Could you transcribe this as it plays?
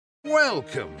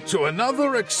Welcome to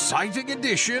another exciting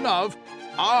edition of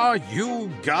Are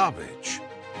You Garbage?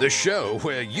 The show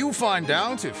where you find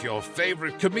out if your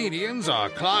favorite comedians are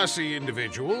classy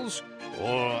individuals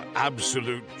or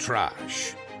absolute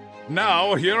trash.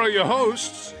 Now, here are your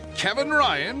hosts, Kevin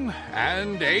Ryan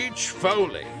and H.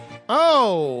 Foley.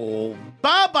 Oh,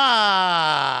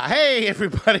 Baba! Hey,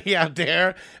 everybody out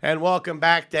there, and welcome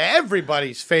back to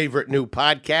everybody's favorite new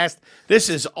podcast. This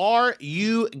is Are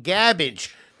You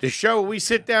Gabbage, the show where we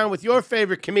sit down with your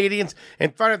favorite comedians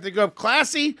and find out if they go up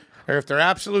classy or if they're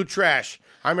absolute trash.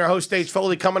 I'm your host, H.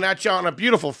 Foley, coming at you on a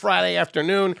beautiful Friday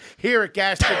afternoon here at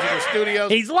Gas Digital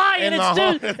Studios. He's lying.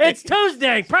 It's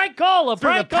Tuesday. Prank caller.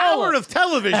 Prank the power caller. of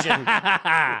television.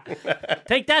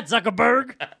 Take that,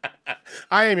 Zuckerberg.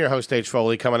 I am your host, H.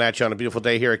 Foley, coming at you on a beautiful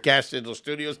day here at Gas Digital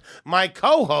Studios. My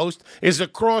co-host is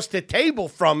across the table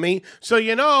from me, so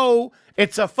you know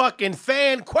it's a fucking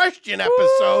fan question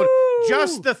episode. Woo!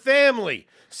 Just the family.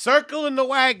 Circling the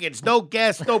wagons. No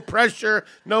guests, no pressure,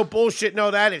 no bullshit,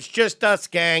 no that. It's just us,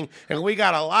 gang. And we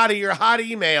got a lot of your hot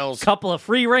emails. Couple of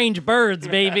free-range birds,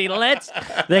 baby.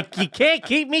 You can't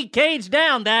keep me caged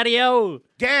down, Daddy-O.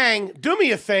 Gang, do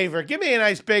me a favor. Give me a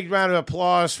nice big round of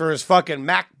applause for his fucking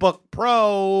MacBook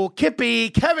Pro,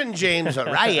 Kippy, Kevin James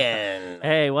Ryan.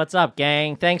 Hey, what's up,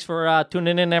 gang? Thanks for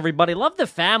tuning in, everybody. Love the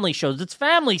family shows. It's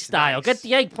family style. Nice. Get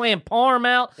the eggplant parm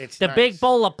out, It's the nice. big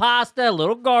bowl of pasta, a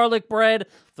little garlic bread,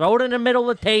 throw it in the middle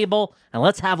of the table, and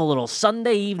let's have a little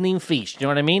Sunday evening feast. You know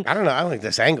what I mean? I don't know. I don't like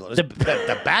this angle.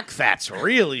 The back fat's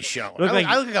really showing. Look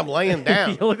I look like I'm laying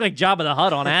down. You look like Jabba the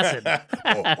Hutt on acid.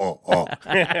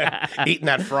 Eating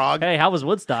that frog. Hey, how was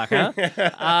Woodstock, huh?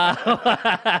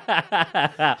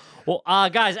 Well,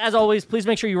 guys, as always, please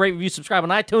make sure you rate, review, subscribe on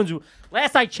iTunes.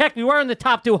 Last I checked, we were in the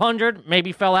top 200.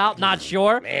 Maybe fell out, not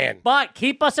sure. Man. But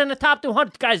keep us in the top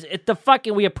 200. Guys,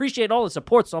 we appreciate all the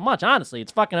support so much, honestly.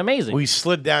 It's fucking amazing. We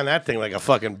slid down that thing like a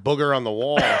fucking booger on the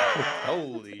wall.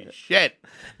 Holy shit.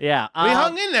 Yeah. We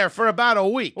hung in there for about a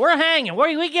week. We're hanging.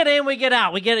 We get in, we get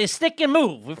out. We get a stick and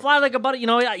move. We fly like a buddy. You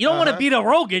know, you don't want to beat a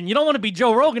Rogan. You don't want to be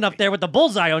Joe Rogan up there with the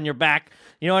bullseye on your back.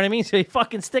 You know what I mean? So you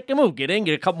fucking stick and move. Get in,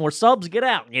 get a couple more subs, get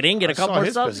out. Get in, get a couple more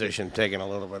his subs. position taking a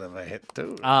little bit of a hit,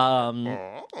 too.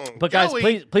 But guys,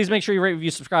 Joey. please make sure you rate, review,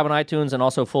 subscribe on iTunes, and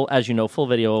also full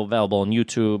video available on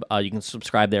YouTube. You can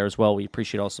subscribe there as well. We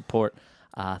appreciate all the support.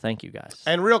 Thank you, guys.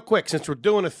 And real quick, since we're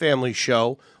doing a family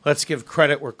show, let's give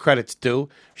credit where credit's due.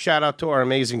 Shout out to our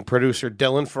amazing producer,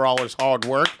 Dylan, for all his hard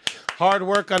work. Hard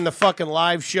work on the fucking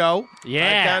live show.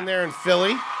 Yeah. Right down there in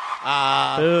Philly.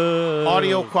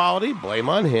 Audio quality, blame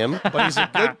on him. But he's a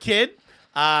good kid.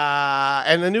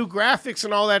 And the new graphics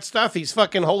and all that stuff, he's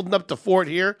fucking holding up the fort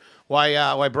here.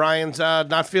 Why Brian's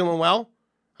not feeling well?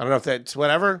 I don't know if that's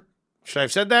whatever. Should I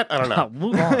have said that? I don't know.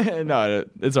 Move on. No,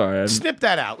 it's all right. Snip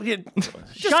that out.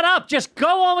 Shut up. Just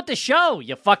go on with the show,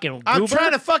 you fucking goober. I'm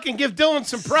trying to fucking give Dylan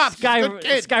some props. He's a good kid.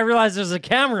 This guy realizes there's a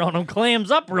camera on him, clams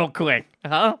up real quick.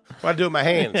 Huh? What I do with my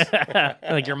hands?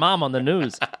 Like your mom on the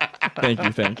news.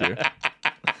 Thank you.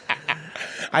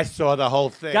 I saw the whole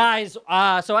thing. Guys,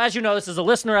 so as you know, this is a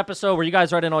listener episode where you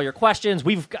guys write in all your questions.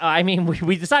 We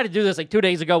decided to do this like 2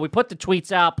 days ago. We put the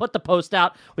tweets out, put the post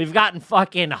out. We've gotten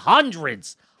fucking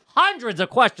hundreds of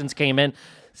questions came in.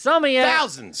 Some of you,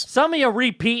 thousands. Some of you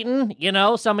repeating, you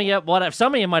know. Some of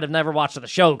you might have never watched the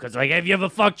show because, like, have you ever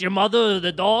fucked your mother or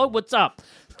the dog? What's up?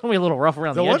 It's gonna be a little rough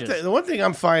around the edges. The one thing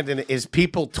I'm finding is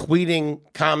people tweeting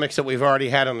comics that we've already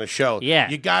had on the show. Yeah.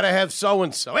 You gotta have so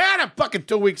and so. I had it fucking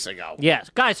 2 weeks ago. Yes,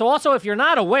 guys. So also, if you're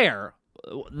not aware,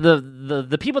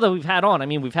 the people that we've had on, I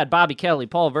mean, we've had Bobby Kelly,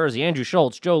 Paul Verzi, Andrew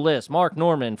Schultz, Joe List, Mark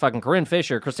Norman, fucking Corinne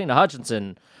Fisher, Christina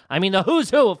Hutchinson. I mean, the who's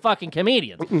who of fucking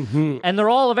comedians. Mm-hmm. And they're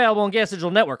all available on Gas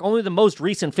Digital Network. Only the most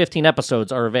recent 15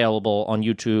 episodes are available on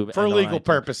YouTube. For and on legal iTunes.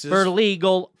 purposes. For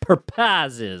legal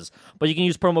purposes. But you can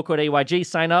use promo code AYG,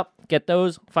 sign up, get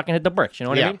those, fucking hit the bricks. You know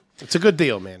what I mean? It's a good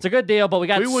deal, man. It's a good deal, but we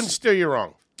wouldn't steer you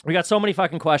wrong. We got so many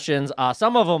fucking questions.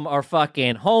 Some of them are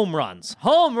fucking home runs.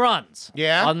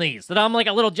 Yeah? On these. That I'm like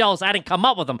a little jealous I didn't come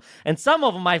up with them. And some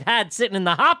of them I've had sitting in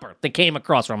the hopper that came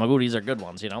across from. Like, ooh, these are good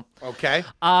ones, you know? Okay.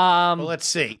 Well, let's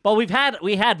see. But we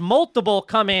had multiple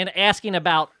come in asking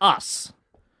about us.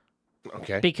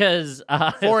 Okay. Because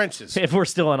 4 inches. if we're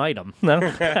still an item. No?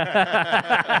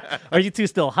 Are you two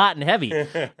still hot and heavy?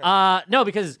 No,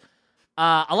 because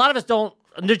a lot of us don't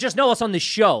just know us on the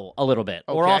show a little bit.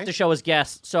 We're Okay. off the show as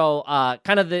guests. So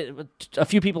kind of a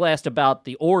few people asked about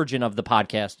the origin of the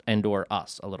podcast and or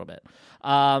us a little bit.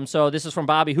 So this is from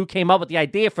Bobby, who came up with the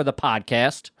idea for the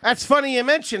podcast. That's funny you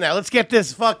mention that. Let's get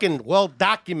this fucking well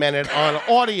documented on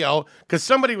audio, because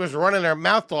somebody was running their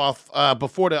mouth off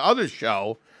before the other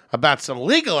show about some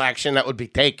legal action that would be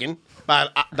taken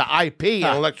about the IP,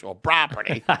 intellectual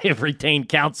property. I have retained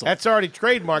counsel. That's already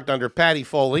trademarked under Patty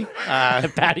Foley.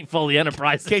 In Patty Foley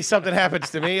Enterprises. case something happens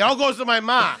to me, it all goes to my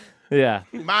ma. Yeah.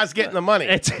 Ma's getting the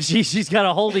money. She's got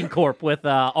a holding corp with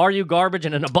Are You Garbage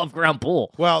and an above ground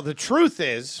pool. Well, the truth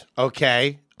is,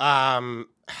 okay,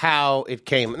 how it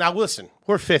came. Now, listen,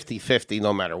 we're 50-50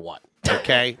 no matter what.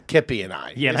 Okay, Kippy and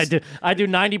I. Yeah, and I do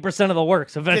 90% of the work.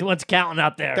 So if anyone's counting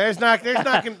out there, There's not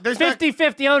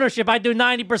 50-50 ownership. I do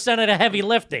 90% of the heavy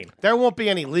lifting. there won't be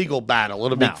any legal battle.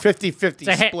 It'll be No.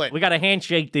 50-50 split. We got a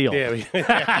handshake deal. Yeah,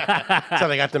 that's how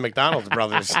they got the McDonald's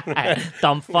brothers.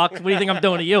 Dumb fuck. What do you think I'm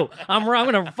doing to you? I'm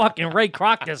gonna fucking Ray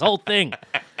Kroc this whole thing.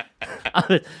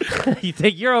 You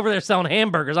think you're over there selling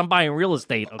hamburgers? I'm buying real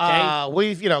estate.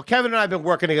 Okay. Kevin and I have been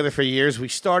working together for years. We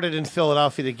started in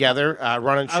Philadelphia together,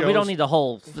 running shows. We don't need the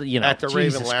whole, at the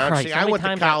Raven Jesus Lounge. Christ. See, How I many went to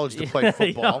times college to play football.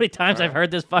 You know how many times I've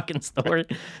heard this fucking story?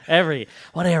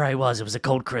 What air I was? It was a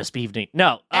cold, crisp evening.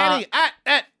 No.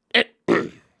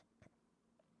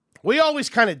 We always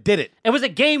kind of did it. It was a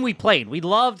game we played. We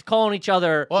loved calling each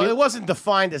other. Well, it wasn't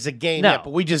defined as a game No. yet,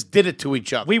 but we just did it to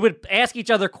each other. We would ask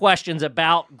each other questions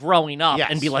about growing up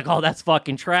Yes. and be like, oh, that's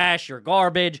fucking trash or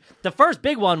garbage. The first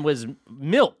big one was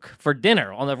milk for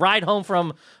dinner on the ride home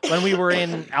from when we were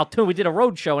in Altoona. We did a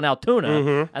road show in Altoona.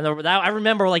 Mm-hmm. And I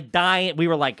remember like dying. We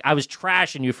were like, I was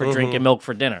trashing you for drinking milk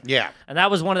for dinner. Yeah. And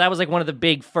that was one of the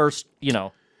big first,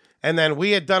 And then we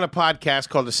had done a podcast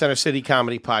called the Center City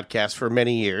Comedy Podcast for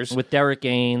many years. with Derek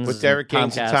Gaines. With Derek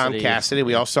Gaines and Tom Cassidy. Cassidy.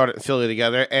 We all started in Philly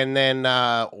together. And then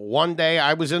one day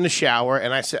I was in the shower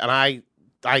and I said, and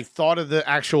I thought of the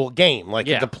actual game, like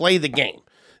Yeah. to play the game.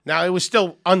 Now, it was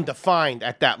still undefined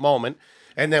at that moment.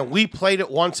 And then we played it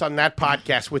once on that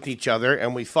podcast with each other,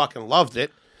 and we fucking loved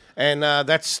it. And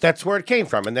that's where it came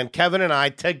from. And then Kevin and I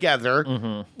together,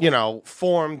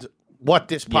 formed what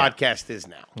this podcast is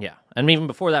now. Yeah. And even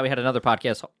before that, we had another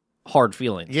podcast, Hard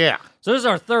Feelings. Yeah. So this is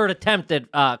our third attempt at,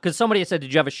 because somebody had said,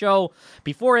 did you have a show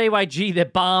before AYG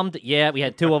that bombed? Yeah, we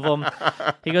had 2 of them.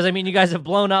 He goes, you guys have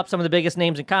blown up. Some of the biggest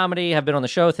names in comedy have been on the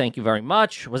show. Thank you very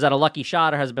much. Was that a lucky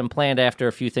shot or has it been planned after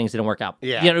a few things didn't work out?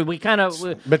 Yeah. We kind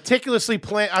of... Meticulously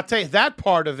planned. I'll tell you, that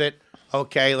part of it,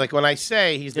 okay, like when I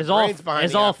say he's the brains behind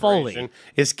is the all Foley. operation,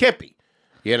 is Kippy.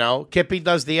 Kippy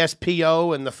does the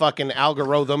SPO and the fucking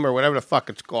algorithm or whatever the fuck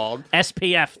it's called.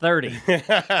 SPF 30.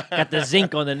 Got the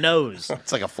zinc on the nose.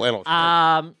 It's like a flannel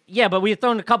shirt. Yeah, but we've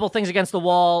thrown a couple things against the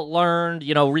wall, learned,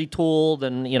 retooled,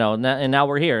 and now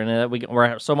we're here, and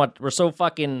we're so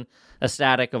fucking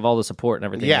ecstatic of all the support and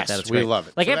everything. Yes, like that. It's we great. love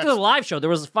it. Like So after the live show, there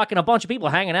was fucking a bunch of people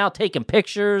hanging out, taking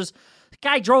pictures. The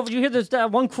guy drove. You hear this?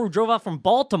 One crew drove out from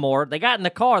Baltimore. They got in the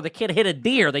car. The kid hit a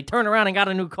deer. They turned around and got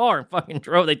a new car and fucking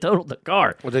drove. They totaled the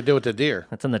car. What'd they do with the deer?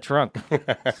 That's in the trunk.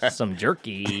 Some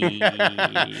jerky.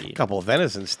 A couple of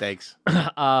venison steaks.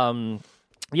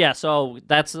 Yeah, so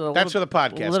that's where the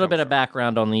podcast A little bit comes of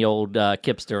background on the old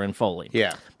Kipster and Foley.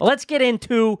 Yeah. But let's get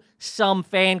into some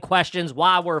fan questions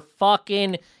while we're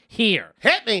fucking here.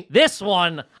 Hit me. This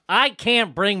one, I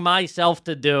can't bring myself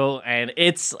to do, and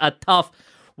it's a tough...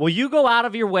 Will you go out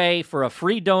of your way for a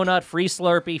free donut, free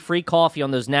Slurpee, free coffee on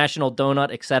those National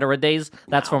Donut, etc. days?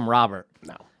 That's from Robert.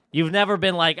 No. You've never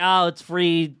been like, oh, it's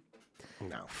free...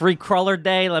 No. Free cruller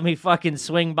day, let me fucking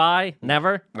swing by?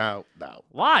 Never? No.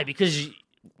 Why? Because...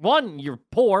 1, you're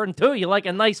poor, and 2, you like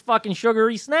a nice fucking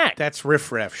sugary snack. That's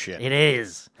riff-raff shit. It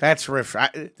is. That's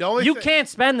riff-raff. You can't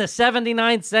spend the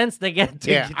 79 cents they get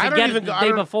to, I don't get even it the go- I day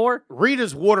don't- before.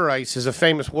 Rita's Water Ice is a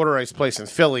famous water ice place in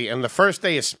Philly, and the first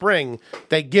day of spring,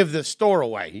 they give the store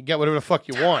away. You get whatever the fuck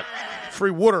you want. Free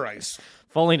water ice.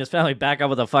 Foley and his family back up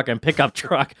with a fucking pickup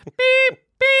truck. Beep,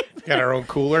 beep. Got our own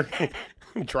cooler.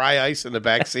 Dry ice in the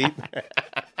back seat.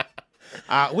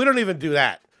 We don't even do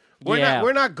that.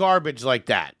 We're not garbage like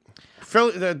that.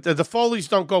 The Foleys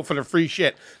don't go for the free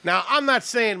shit. Now, I'm not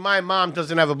saying my mom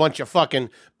doesn't have a bunch of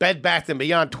fucking Bed Bath &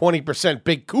 Beyond 20%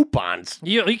 big coupons.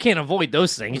 You can't avoid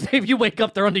those things. If you wake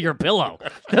up, they're under your pillow.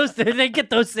 They get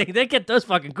those things. They get those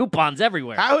fucking coupons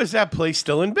everywhere. How is that place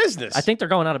still in business? I think they're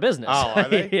going out of business. Oh, are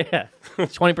they? Yeah.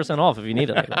 20% off if you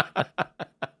need it.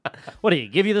 What do you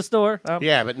give you the store?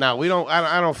 Yeah, but no, we don't.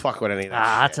 I don't fuck with any of that.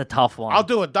 shit. That's a tough one. I'll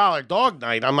do a $1 dog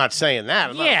night. I'm not saying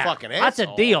that. I'm not a fucking asshole. that's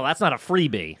a deal. That's not a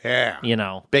freebie. Yeah.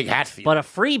 Big Hatfield. But a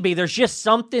freebie, there's just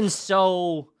something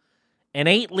so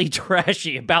innately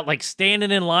trashy about like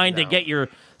standing in line to get your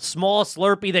small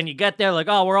Slurpee. Then you get there like,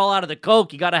 oh, we're all out of the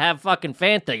Coke. You got to have fucking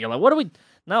Fanta. You're like, what do we?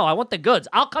 No, I want the goods.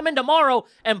 I'll come in tomorrow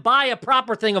and buy a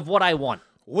proper thing of what I want.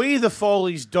 We, the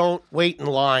Foleys, don't wait in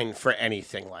line for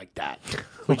anything like that.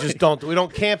 We just don't. We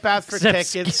don't camp out for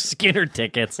Except tickets. Skinner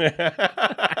tickets.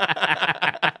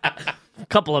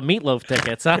 couple of Meatloaf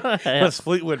tickets, huh? That's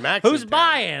Fleetwood Mac. Who's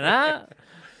buying, huh?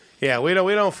 Yeah, we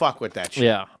don't fuck with that shit.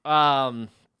 Yeah.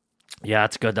 Yeah,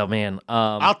 it's good though, man.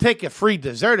 I'll take a free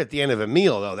dessert at the end of a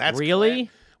meal, though. That's Really?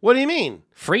 What do you mean?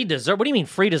 Free dessert? What do you mean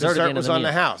free dessert? At the Dessert end was of the on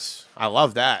meal? the house. I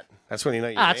love that. That's when you know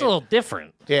you It's a little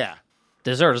different. Yeah.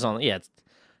 Dessert is on. Yeah.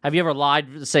 Have you ever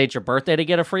lied to say it's your birthday to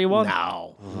get a free one?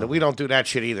 No. We don't do that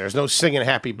shit either. There's no singing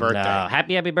happy birthday. No.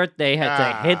 Happy birthday had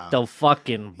to hit the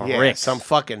fucking bricks. Yeah, some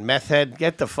fucking meth head.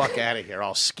 Get the fuck out of here.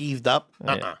 All skeeved up.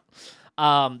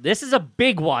 This is a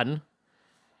big one.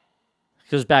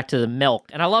 Goes back to the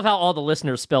milk. And I love how all the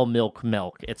listeners spell milk.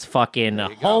 It's fucking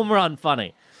home run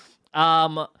funny.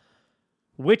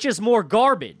 Which is more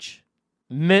garbage?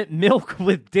 Milk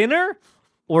with dinner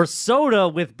or soda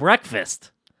with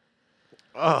breakfast?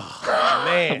 Oh,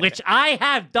 man. Which I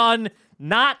have done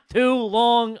not too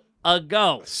long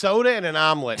ago. Soda and an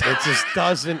omelet. It just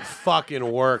doesn't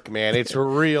fucking work, man. It's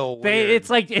real weird. It's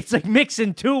like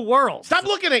mixing two worlds. Stop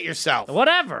looking at yourself.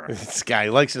 Whatever. This guy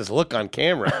likes his look on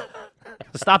camera.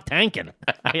 Stop tanking.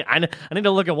 I need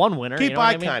to look at one winner. Keep you know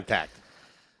eye what I mean?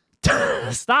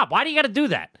 contact. Stop. Why do you got to do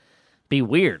that? Be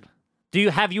weird.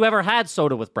 Have you ever had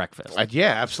soda with breakfast?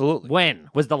 Yeah, absolutely. When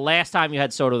was the last time you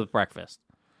had soda with breakfast?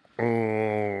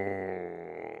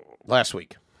 Last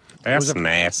week. That's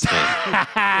nasty.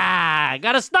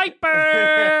 Got a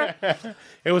sniper.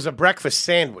 It was a breakfast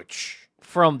sandwich.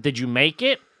 Did you make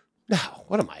it? No,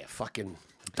 what am I, a fucking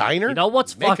diner? You know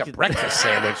what's Make fucking a breakfast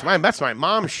sandwich? That's my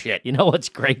mom's shit. You know what's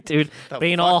great, dude?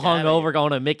 Being all fuck outta hungover,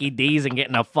 going to Mickey D's and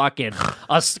getting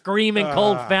a screaming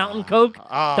cold fountain Coke.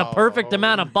 The perfect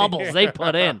amount of bubbles they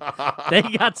put in. They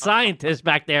got scientists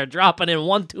back there dropping in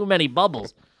one too many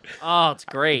bubbles. Oh, it's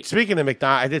great. Speaking of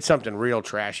McDonald's, I did something real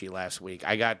trashy last week.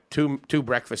 I got two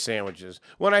breakfast sandwiches.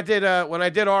 When I did RAP,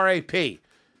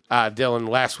 Dylan,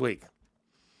 last week,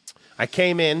 I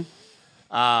came in.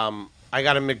 I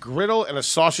got a McGriddle and a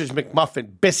sausage McMuffin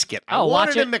biscuit. I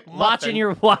wanted a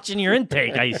McMuffin, watching your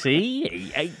intake. I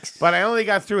see. Yikes. but I only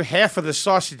got through half of the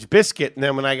sausage biscuit, and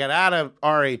then when I got out of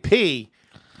RAP,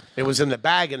 it was in the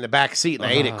bag in the back seat, and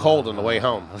I ate it cold on the way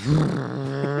home.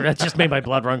 That just made my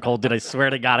blood run cold, dude. I swear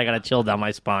to God, I got a chill down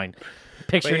my spine.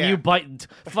 Picturing you biting.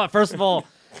 First of all,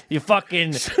 you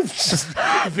fucking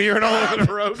Veering all over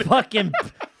the road. fucking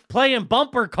playing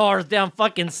bumper cars down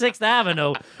fucking 6th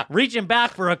Avenue, reaching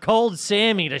back for a cold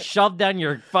Sammy to shove down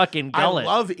your fucking gullet. I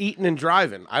love eating and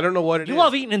driving. I don't know what it is. You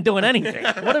love eating and doing anything.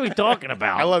 What are we talking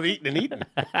about? I love eating and eating.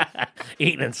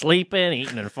 Eating and sleeping,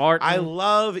 eating and farting. I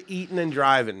love eating and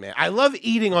driving, man. I love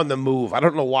eating on the move. I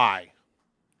don't know why.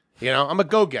 You know, I'm a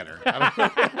go-getter.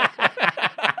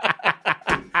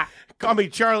 Call me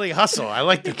Charlie Hustle. I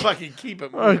like to fucking keep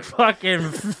it moving. Fucking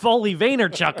Foley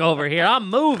Vaynerchuk over here. I'm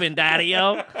moving,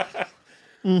 daddy-o.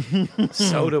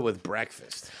 Soda with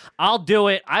breakfast. I'll do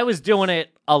it. I was doing it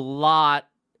a lot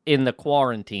in the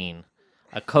quarantine.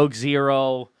 A Coke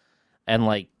Zero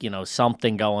and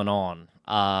something going on.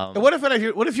 What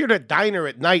if you're at a diner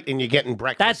at night and you're getting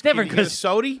breakfast? That's different Can you get a because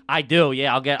soda? I do.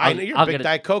 Yeah, I'll get. I know you're a big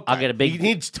Diet Coke guy. I'll get a big. He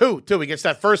needs two too. He gets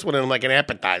that first one in like an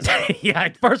appetizer. Yeah,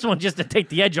 first one just to take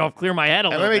the edge off, clear my head a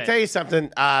And little let me bit. tell you something.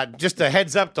 Just a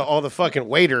heads up to all the fucking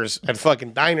waiters at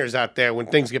fucking diners out there. When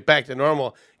things get back to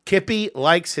normal, Kippy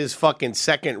likes his fucking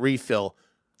second refill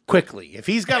quickly. If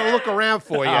he's got to look around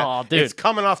for you, Oh, dude. it's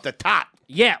coming off the top.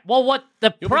 Yeah. Well, what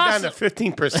the You'll be down process? to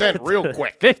 15% real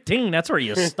quick. 15. That's where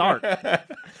you start.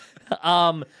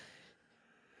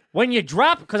 When you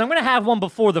drop, because I'm gonna have one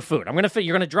before the food.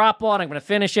 You're gonna drop one. I'm gonna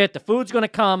finish it. The food's gonna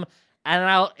come,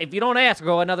 and if you don't ask, I'll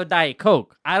go another Diet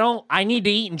Coke. I need to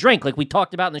eat and drink, like we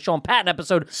talked about in the Sean Patton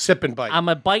episode. Sip and bite. I'm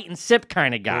a bite and sip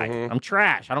kind of guy. I'm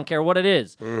trash. I don't care what it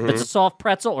is. If it's a soft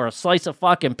pretzel or a slice of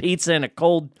fucking pizza and a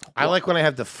cold. I like when I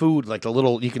have the food, like the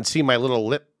little, you can see my little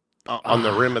lip on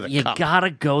the rim of the You cup. gotta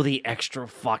go the extra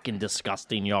fucking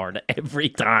disgusting yard every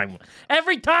time.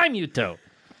 Every time, you two.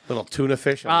 Little tuna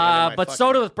fish. on the end of my But fucking-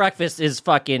 soda with breakfast is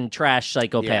fucking trash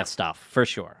psychopath Yeah. stuff, for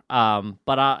sure.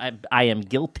 But I am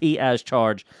guilty as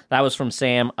charged. That was from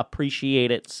Sam. Appreciate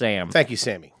it, Sam. Thank you,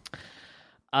 Sammy.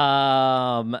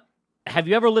 Have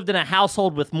you ever lived in a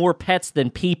household with more pets than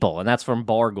people? And that's from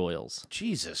Bargoyles.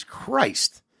 Jesus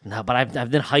Christ. No, but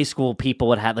I've been high school. People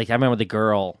would have, I remember the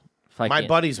girl. My fucking-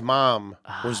 buddy's mom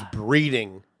was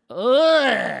breeding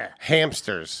Ugh.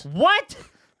 hamsters. What?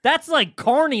 That's like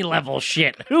Carney level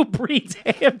shit. Who breeds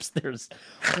hamsters?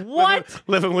 What?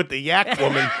 Living with the yak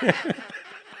woman.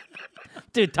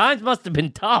 Dude, times must have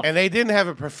been tough. And they didn't have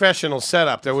a professional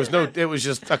setup. There was it was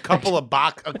just a couple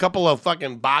of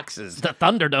fucking boxes. The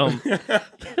Thunderdome.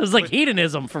 It was like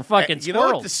hedonism for fucking You know what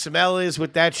squirrels. the smell is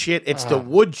with that shit? It's the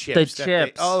wood chips. The that they-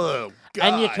 chips. oh,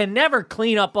 And you can never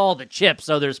clean up all the chips,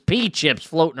 so there's pea chips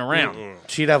floating around.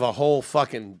 She'd have a whole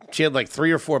fucking. She had like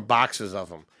 3 or 4 boxes of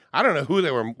them. I don't know who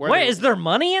they were. Wait, is there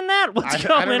money in that? What's I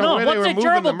don't going know on? where they What's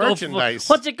were a moving the gerbil go for? merchandise.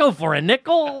 What's it go for? A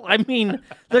nickel? I mean,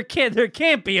 there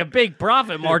can't be a big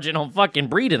profit margin on fucking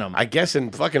breeding them. I guess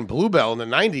in fucking Bluebell in the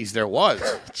 90s there was.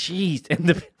 Jeez, and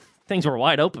the things were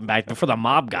wide open back before the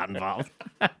mob got involved.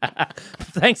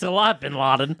 Thanks a lot, Bin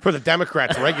Laden. For the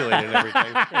Democrats regulating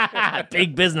everything.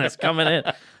 Big business coming in.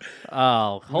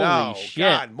 Oh, holy No, shit.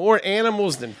 God, more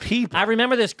animals than people. I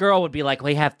remember this girl would be like,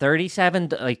 we have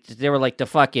 37, like, they were like the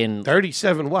fucking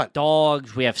 37 what?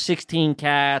 dogs, we have 16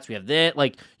 cats, we have this,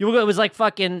 like, it was like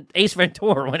fucking Ace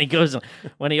Ventura when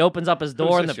he opens up his door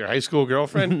Who's and this, your high school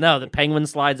girlfriend? no, the penguin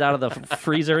slides out of the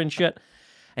freezer and shit.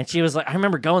 And she was like, I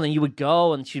remember going, and you would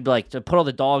go, and she'd be like, to put all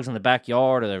the dogs in the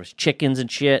backyard, or there was chickens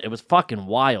and shit. It was fucking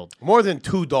wild. More than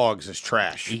 2 dogs is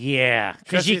trash. Yeah,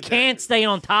 because you Especially- can't stay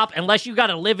on top unless you got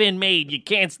a live-in maid. You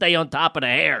can't stay on top of the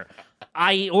hair,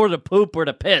 i.e., or the poop or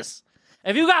the piss.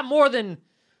 If you got more than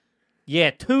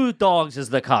 2 dogs is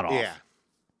the cutoff. Yeah.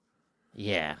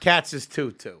 Yeah, Cats is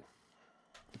 2 too.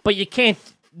 but you can't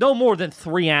no more than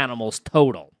 3 animals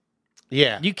total.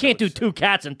 Yeah. You can't do 2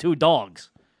 cats and 2 dogs.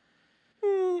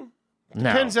 No,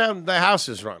 Depends how the house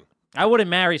is run. I wouldn't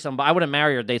marry somebody. I wouldn't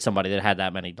marry or date somebody that had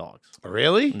that many dogs.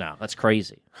 Really? No, that's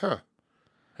crazy. Huh.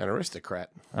 An aristocrat.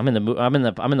 I'm in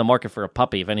the market for a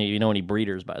puppy. If any, you know any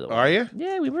breeders, by the way. Are you?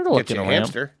 Yeah, we were Get looking you a around.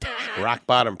 hamster. Rock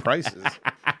bottom prices.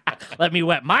 Let me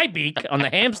wet my beak on the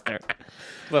hamster.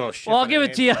 Little shit. Well, I'll give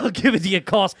it to you. I'll give it to you.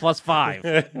 Cost plus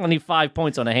 5. Only 5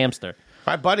 points on a hamster.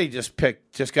 My buddy just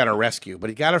got a rescue, but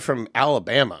he got it from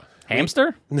Alabama.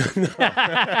 Hamster?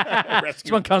 This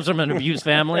one comes from an abused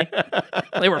family.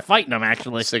 They were fighting him,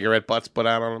 actually. Cigarette butts put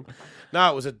out on him. No,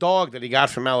 it was a dog that he got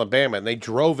from Alabama, and they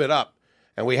drove it up,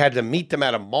 and we had to meet them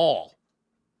at a mall.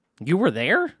 You were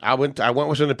there? I went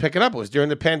with him to pick it up. It was during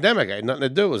the pandemic. I had nothing to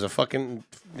do. It was a fucking,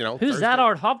 Who's Thursday.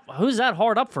 that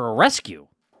hard up for a rescue?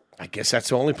 I guess that's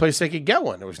the only place they could get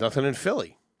one. There was nothing in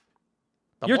Philly.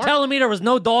 You're telling me there was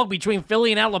no dog between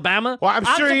Philly and Alabama? Well, I'm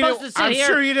sure you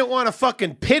you didn't want to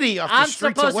fucking pity off the I'm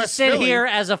streets supposed of to West sit Philly. here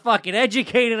as a fucking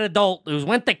educated adult who's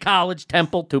went to college,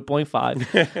 Temple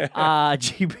 2.5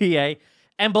 GPA,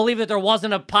 and believe that there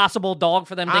wasn't a possible dog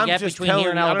for them to I'm get just between telling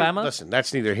here and you, I don't- Alabama. Listen,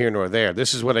 that's neither here nor there.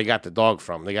 This is where they got the dog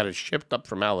from. They got it shipped up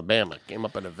from Alabama. Came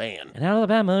up in a van. In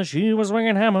Alabama, she was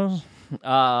swinging hammers.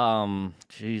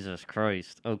 Jesus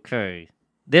Christ. Okay.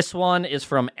 This one is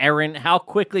from Erin. How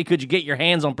quickly could you get your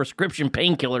hands on prescription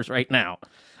painkillers right now?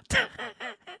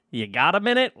 You got a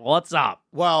minute? What's up?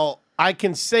 Well, I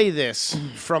can say this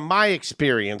from my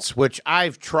experience, which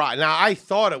I've tried. Now, I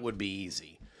thought it would be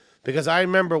easy because I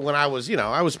remember when I was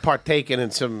partaking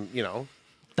in some,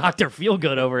 Dr.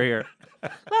 Feelgood over here.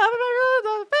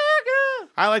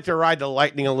 I like to ride the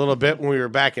lightning a little bit when we were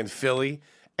back in Philly.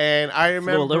 And I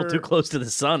remember A little too close to the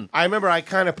sun. I remember I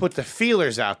kind of put the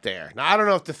feelers out there. Now, I don't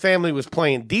know if the family was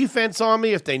playing defense on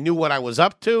me, if they knew what I was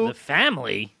up to. The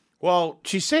family? Well,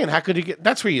 she's saying, how could you get...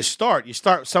 That's where you start. You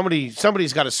start...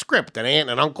 Somebody's got a script, an aunt,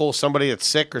 an uncle, somebody that's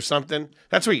sick or something.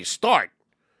 That's where you start.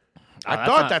 I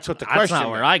thought that's what the question That's not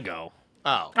where meant. I go.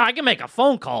 Oh. I can make a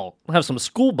phone call. We'll have some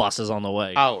school buses on the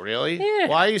way. Oh, really? Yeah.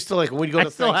 Well, I used to, like, when we'd go I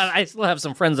to still have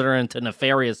some friends that are into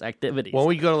nefarious activities. when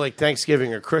we go to, like,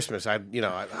 Thanksgiving or Christmas, my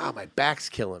back's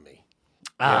killing me.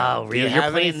 Oh, Do you really? You're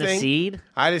have planting the anything? seed?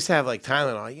 I just have, like,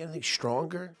 Tylenol. You got anything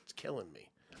stronger? It's killing me.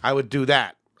 I would do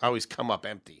that. I always come up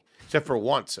empty. Except for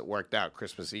once, it worked out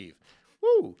Christmas Eve.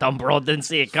 Woo! Dumb bro didn't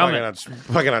see it coming.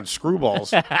 Fucking on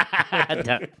screwballs.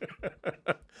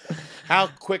 How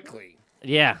quickly?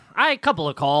 Yeah, a couple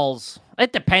of calls.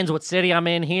 It depends what city I'm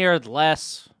in here,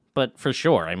 less, but for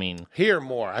sure. I mean, Here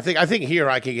more. I think here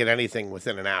I can get anything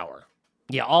within an hour.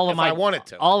 yeah, all of If my I wanted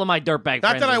to. all of my dirtbag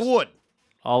Not friends. that I would.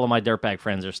 All of my dirtbag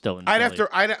friends are still in. I'd have Philly.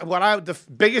 to. The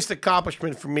biggest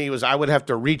accomplishment for me was I would have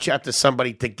to reach out to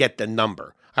somebody to get the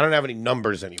number. I don't have any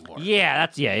numbers anymore. Yeah,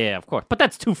 of course. But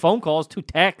that's 2 phone calls, 2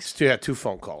 texts. Still have 2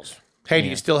 phone calls. Hey, do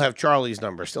you still have Charlie's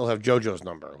number? Still have JoJo's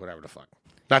number? Whatever the fuck.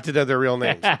 Not to know their real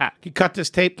names. Can you cut this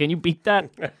tape? Can you beat that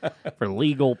for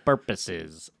legal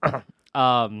purposes?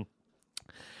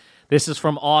 This is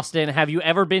from Austin. Have you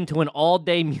ever been to an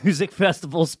all-day music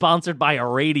festival sponsored by a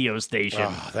radio station?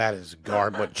 Oh, that is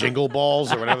what, Jingle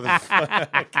Balls or whatever the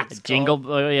fuck it's Jingle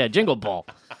Ball.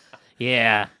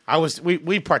 Yeah.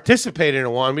 We participated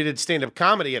in one. We did stand-up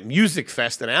comedy at Music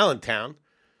Fest in Allentown.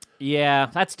 Yeah,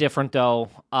 that's different though.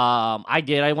 I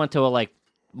did. I went to a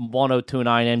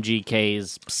 1029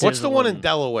 MGK's. What's the one in sizzling-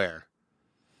 Delaware?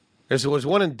 There was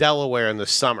one in Delaware in the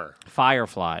summer.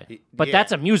 Firefly. But yeah.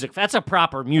 that's a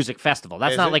proper music festival.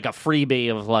 That's Is not it? like a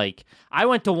freebie of like, I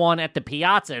went to one at the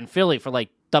Piazza in Philly for like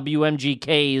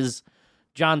WMGK's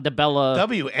John DeBella.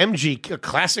 WMG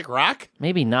Classic Rock?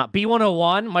 Maybe not.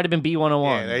 B101. Might have been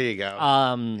B101. Yeah, there you go.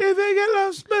 Um, If they get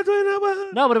lost between the-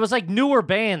 No, but it was like newer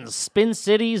bands, Spin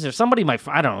Cities or somebody.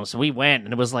 I don't know. So we went,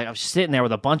 and it was like I was sitting there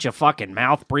with a bunch of fucking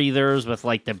mouth breathers with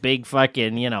like the big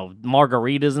fucking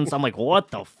margaritas and stuff. I'm like,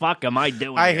 what the fuck am I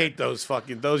doing? I here? hate those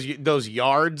fucking those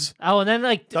yards. Oh, and then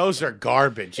like Those are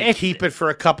garbage. You It's- keep it for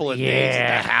a couple of days Yeah.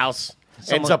 at the house. Ends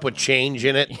Someone- up with change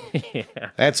in it.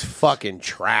 That's fucking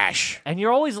trash. and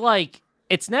you're always like,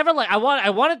 it's never like I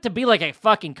want it to be like a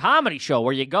fucking comedy show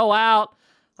where you go out,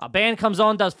 a band comes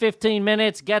on, does 15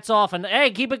 minutes, gets off, and hey,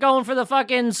 keep it going for the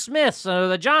fucking Smiths or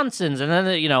the Johnsons, and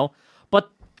then but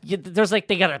there's like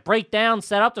they got to break down,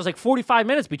 set up. There's like 45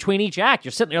 minutes between each act.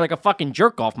 You're sitting there like a fucking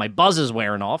jerk off. My buzz is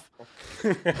wearing off.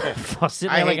 Sitting there like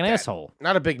hate an that. asshole.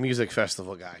 Not a big music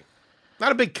festival guy.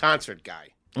 Not a big concert guy.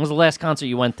 When was the last concert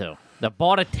you went to? That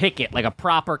bought a ticket like a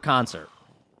proper concert.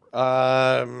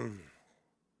 I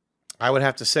would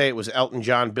have to say it was Elton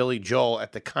John, Billy Joel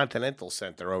at the Continental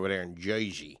Center over there in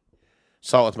Jersey.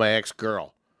 Saw it with my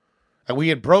ex-girl. And we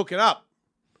had broken up.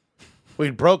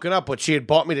 We'd broken up, but she had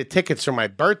bought me the tickets for my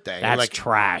birthday. And That's like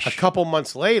trash. a couple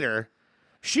months later,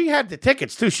 she had the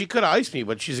tickets too. She could have iced me,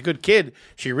 but she's a good kid.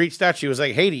 She reached out. She was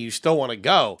like, hey, do you still want to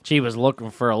go? She was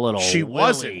looking for a little. She Willy.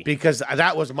 wasn't, because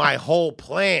that was my whole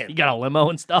plan. You got a limo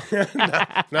and stuff.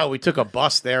 No, we took a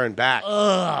bus there and back.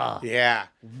 Ugh. Yeah.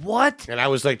 What? And I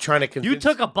was like trying to convince You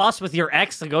took a bus with your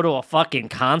ex to go to a fucking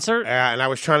concert? and I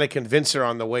was trying to convince her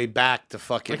on the way back to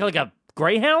fucking Like a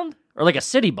Greyhound? Or like a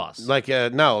city bus? like a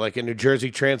New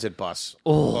Jersey Transit bus.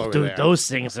 Oh, over dude, there. those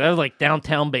things. They're like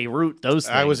downtown Beirut, those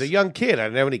things. I was a young kid. I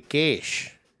didn't have any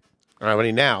cash. I don't have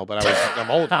any now, but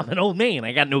I'm old. I'm an old man.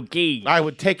 I got no key. I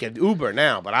would take an Uber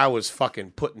now, but I was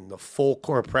fucking putting the full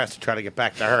court press to try to get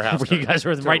back to her house. Where you guys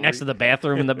were right next to the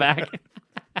bathroom in the back.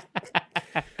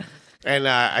 And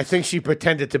I think she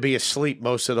pretended to be asleep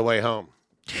most of the way home.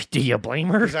 Do you blame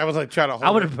her? 'Cause I was like trying to hold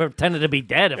I would her. have pretended to be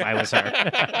dead if I was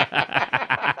her.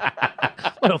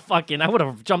 I would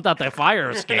have jumped out that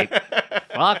fire escape.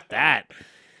 Fuck that.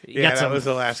 You Yeah, got that some was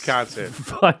the last concert.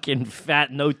 fucking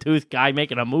fat, no-tooth guy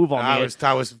making a move on I me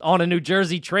was on a New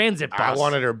Jersey Transit bus. I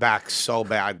wanted her back so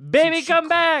bad. Baby, come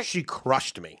back. She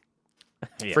crushed me.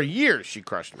 Yeah. For years, she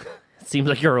crushed me. Seems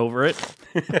like you're over it.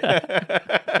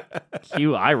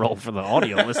 Cue eye roll for the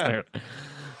audio listener.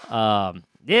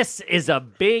 This is a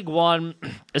big one.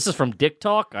 This is from Dick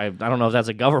Talk. I don't know if that's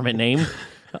a government name.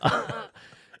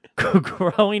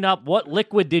 Growing up, what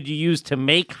liquid did you use to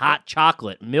make hot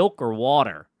chocolate? Milk or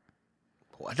water?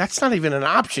 That's not even an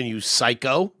option, you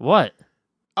psycho. What?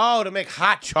 Oh, to make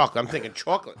hot chocolate. I'm thinking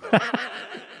chocolate.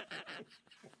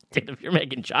 Dude, if you're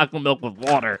making chocolate milk with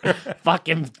water,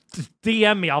 fucking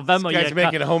DM me. I'll Venmo Guys you.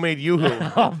 making homemade yoo-hoo.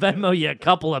 I'll Venmo you a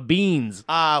couple of beans.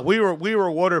 We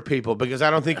were water people because I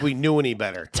don't think we knew any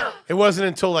better. It wasn't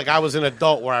until like I was an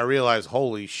adult where I realized,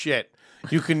 holy shit,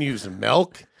 you can use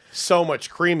milk, so much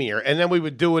creamier, and then we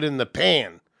would do it in the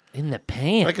pan, In the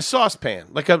pan. like a saucepan,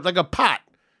 like a pot.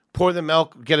 Pour the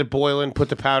milk, get it boiling, put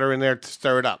the powder in there to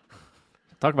stir it up.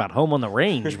 Talk about home on the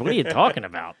range. What are you talking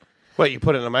about? What, you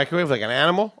put it in the microwave like an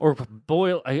animal? Or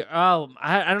boil.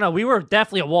 I don't know. We were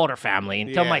definitely a water family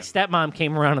until my Yeah. stepmom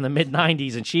came around in the mid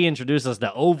 90s and she introduced us to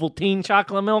Ovaltine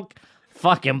chocolate milk.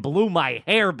 Fucking blew my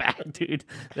hair back, dude.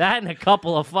 That and a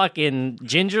couple of fucking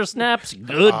ginger snaps.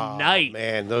 Good night.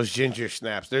 Man, those ginger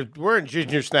snaps. We're in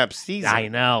ginger snap season. I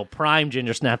know. Prime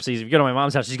ginger snap season. If you go to my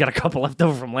mom's house, she's got a couple left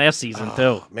over from last season,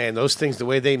 too. Man, those things, the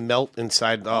way they melt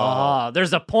inside. Oh, Oh,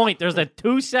 there's a point. There's a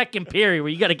 2-second period where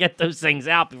you got to get those things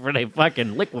out before they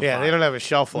fucking liquefy. yeah, they don't have a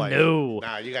shelf life. No.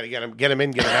 Nah, you got to get them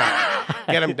in, get them out.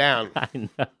 Get them down. I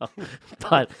know.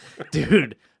 But,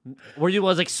 dude,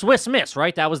 was like Swiss Miss,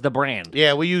 right? That was the brand.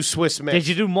 Yeah, we use Swiss Miss. Did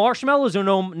you do marshmallows or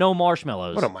no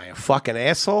marshmallows? What am I, a fucking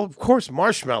asshole? Of course,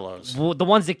 marshmallows. Well, the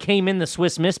ones that came in the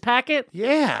Swiss Miss packet?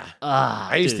 Yeah.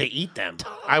 I used to eat them.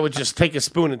 I would just take a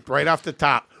spoon and right off the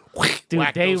top. Dude,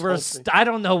 whack they those were, whole things. I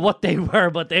don't know what they were,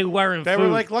 but they weren't They food. were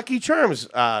like Lucky Charms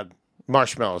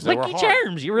marshmallows. They Lucky were hard.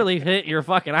 Charms. You really hit your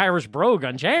fucking Irish brogue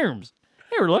on Charms.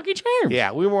 They were Lucky Charms.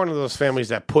 Yeah, we were one of those families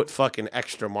that put fucking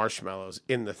extra marshmallows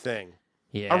in the thing.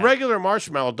 Yeah. A regular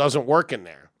marshmallow doesn't work in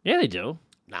there. Yeah, they do.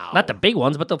 No. Not the big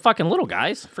ones, but the fucking little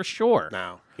guys, for sure.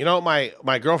 No. You know, my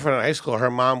girlfriend in high school,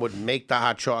 her mom would make the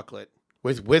hot chocolate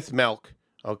with milk,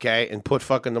 okay, and put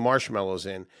fucking the marshmallows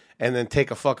in. and then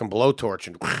take a fucking blowtorch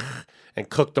and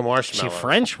cook the She marshmallows.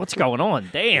 French? What's going on?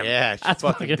 Damn. Yeah, she That's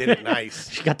fucking did it nice.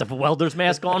 She got the welder's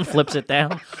mask on, flips it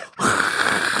down.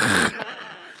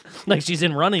 Like she's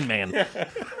in Running Man.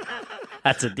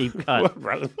 That's a deep cut.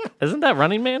 Isn't that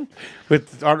Running Man?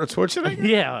 With Arnold Schwarzenegger?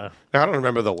 Yeah. I don't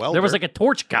remember the welder. There was like a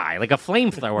torch guy, like a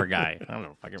flamethrower guy. I don't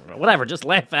know if I can remember. Whatever, just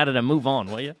laugh at it and move on,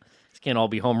 will you? This can't all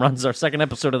be home runs. Our second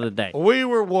episode of the day. We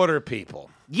were water people.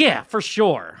 Yeah, for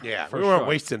sure. Yeah, for we weren't sure.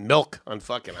 wasting milk on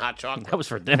fucking hot chocolate. That was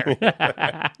for dinner.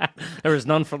 There was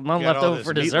none Got left all over this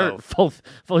for dessert. meatloaf.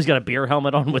 Foley's got a beer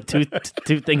helmet on with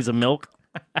two things of milk.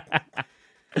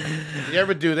 You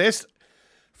ever do this?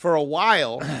 For a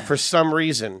while, for some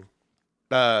reason,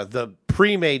 the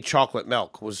pre-made chocolate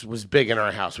milk was big in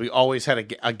our house. We always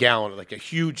had a gallon, like a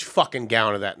huge fucking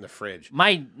gallon of that in the fridge.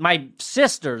 My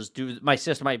sisters do. My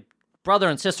brother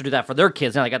and sister do that for their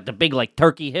kids. Now they got the big like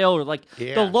Turkey Hill or like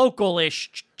Yeah. the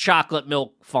local-ish chocolate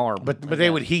milk farm. But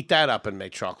they would heat that up and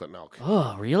make chocolate milk.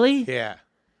 Oh, really? Yeah.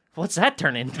 What's that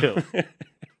turn into?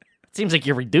 It seems like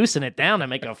you're reducing it down to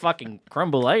make a fucking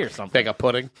creme brulee or something. Make a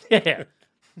pudding. Yeah.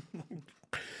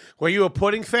 Were you a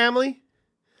pudding family?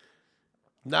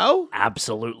 No?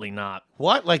 Absolutely not.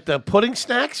 What? Like the pudding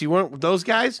snacks? You weren't with those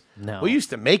guys? No. We used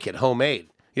to make it homemade.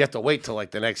 You have to wait till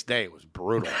like the next day. It was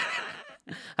brutal.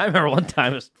 I remember one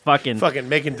time it was fucking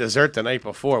Making dessert the night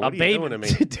before. What are you doing to me?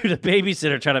 Dude, a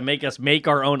babysitter tried to make us make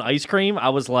our own ice cream. I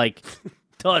was like,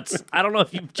 Toots, I don't know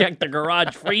if you've checked the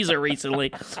garage freezer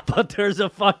recently, but there's a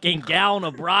fucking gallon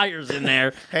of Breyers in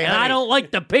there. Hey, and honey. I don't like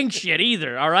the pink shit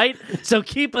either, all right? So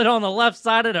keep it on the left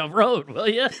side of the road, will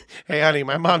you? Hey, honey,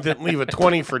 my mom didn't leave a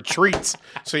 20 for treats,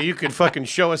 so you could fucking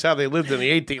show us how they lived in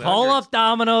the 1800s. Call up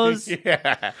Domino's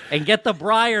Yeah. and get the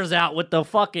Breyers out with the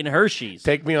fucking Hershey's.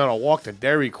 Take me on a walk to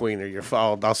Dairy Queen, or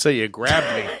I'll say you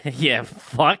grabbed me. Yeah,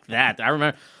 fuck that. I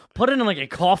remember put it in like a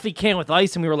coffee can with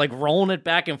ice, and we were like rolling it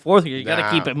back and forth. You got to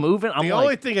Nah. keep it moving. I'm The like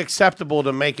only thing acceptable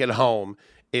to make at home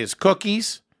is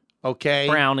cookies, okay?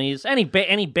 brownies, any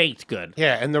baked good.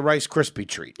 Yeah, and the Rice Krispie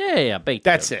treat. Yeah, baked.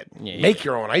 That's good. it. Yeah, yeah. Make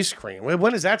your own ice cream. When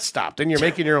does that stop? Then you're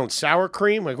making your own sour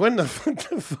cream? Like, when the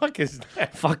fuck is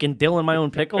that? Fucking dilling my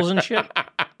own pickles and shit.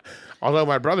 Although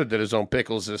my brother did his own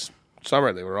pickles this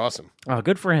summer. They were awesome. Oh,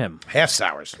 good for him. Half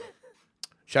sours.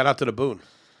 Shout out to the Boone.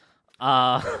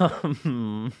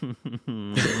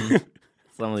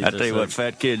 Some of these I tell you what,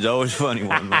 fat kid's always funny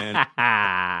one, man.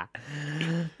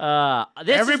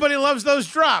 this Everybody loves those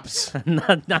drops. is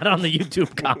not on the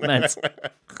YouTube comments.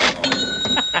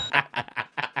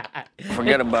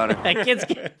 Forget about it. That kid's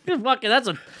fucking.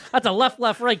 That's a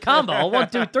left right combo. A 1,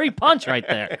 2, 3 punch right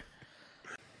there.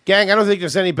 Gang, I don't think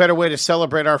there's any better way to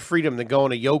celebrate our freedom than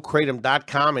going to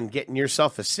YoKratom.com and getting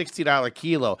yourself a $60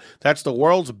 kilo. That's the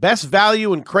world's best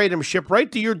value in Kratom, shipped right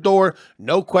to your door,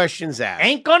 no questions asked.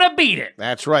 Ain't gonna beat it.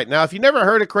 That's right. Now, if you never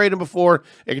heard of Kratom before,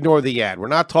 ignore the ad. We're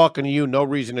not talking to you. No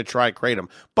reason to try Kratom.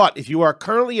 But if you are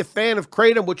currently a fan of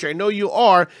Kratom, which I know you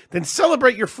are, then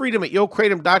celebrate your freedom at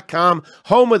YoKratom.com,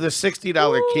 home of the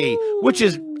 $60 key, which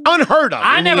is unheard of.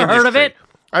 I in the never heard of industry. it.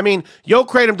 I mean,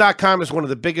 YoKratom.com is one of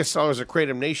the biggest sellers of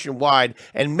Kratom nationwide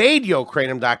and made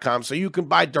YoKratom.com so you can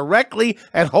buy directly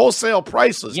at wholesale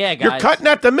prices. Yeah, You're guys. cutting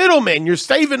out the middleman. You're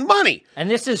saving money.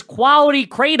 And this is quality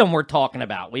Kratom we're talking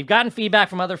about. We've gotten feedback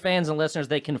from other fans and listeners.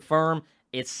 They confirm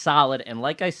it's solid. And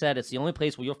like I said, it's the only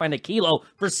place where you'll find a kilo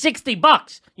for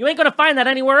 $60. You ain't going to find that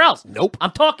anywhere else. Nope.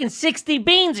 I'm talking 60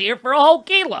 beans here for a whole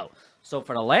kilo. So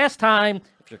for the last time,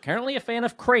 if you're currently a fan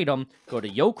of Kratom, go to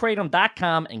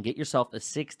YoKratom.com and get yourself a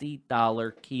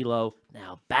 $60 kilo.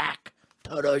 Now back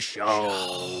to the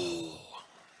show.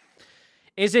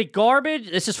 Is it garbage?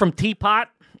 This is from Teapot.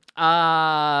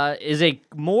 Is it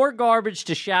more garbage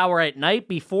to shower at night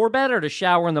before bed or to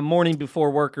shower in the morning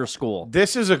before work or school?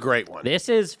 This is a great one. This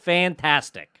is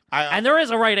fantastic. And there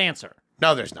is a right answer.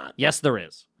 No, there's not. Yes, there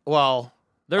is. Well,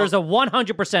 There is a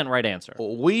 100% right answer.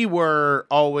 we were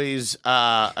always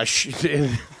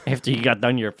After you got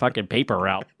done your fucking paper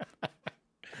route.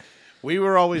 we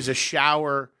were always a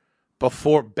shower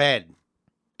before bed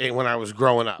when I was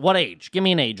growing up. What age? Give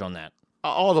me an age on that.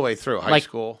 All the way through high Like-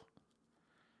 school.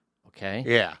 Okay.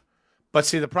 Yeah. But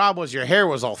see, the problem was your hair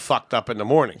was all fucked up in the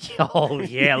morning. Oh,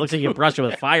 yeah. It looks like you brushed it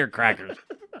with firecrackers.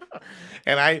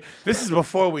 And this is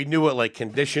before we knew what like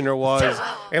conditioner was.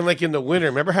 And like in the winter,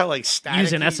 remember how like staticky,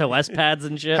 Using SOS pads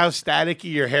and shit. how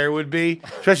staticky your hair would be?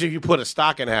 Especially if you put a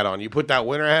stocking hat on. You put that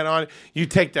winter hat on, you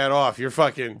take that off. You're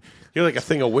like a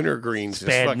thing of wintergreens just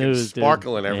bad fucking news, dude.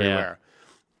 sparkling Yeah. everywhere.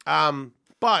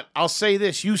 But I'll say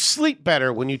this, you sleep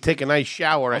better when you take a nice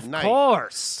shower at night Of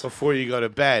course. before you go to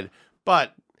bed.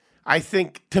 But I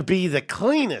think to be the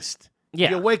cleanest,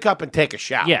 Yeah. You wake up and take a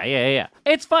shower. Yeah.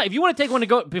 It's fine. If you want to take one to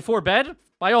go before bed,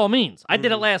 by all means. I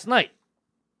did it last night.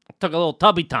 Took a little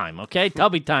tubby time, okay?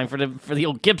 Tubby time for the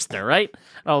old Gipster, right?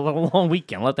 A little long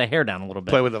weekend. Let the hair down a little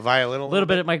bit. Play with the violin a little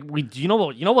bit. You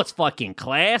know what's fucking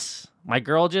class? My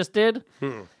girl just did.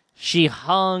 She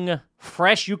hung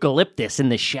fresh eucalyptus in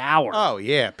the shower. Oh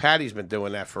yeah, Patty's been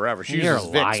doing that forever. She You're uses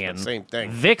Vicks, lying. but same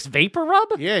thing. Vicks Vapor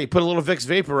Rub? Yeah, you put a little Vicks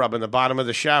Vapor Rub in the bottom of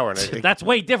the shower. And That's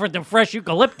way different than fresh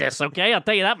eucalyptus, okay? I'll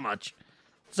tell you that much.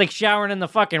 It's like showering in the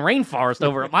fucking rainforest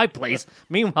over at my place.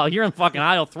 Meanwhile, you're in fucking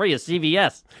aisle 3 of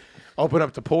CVS. Open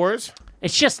up the pores.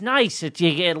 It's just nice. It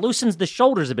loosens the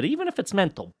shoulders a bit, even if it's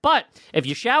mental. But if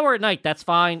you shower at night, that's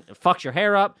fine. It fucks your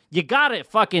hair up. You gotta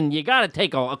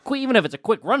take a quick, even if it's a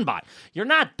quick run by. You're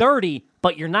not dirty,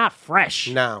 but you're not fresh.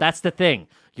 No. That's the thing.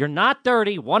 You're not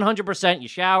dirty, 100%. You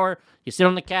shower, you sit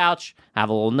on the couch, have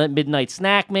a little midnight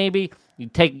snack maybe. You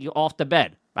take you off the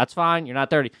bed. That's fine. You're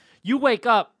not dirty. You wake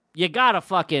up, you gotta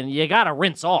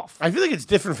rinse off. I feel like it's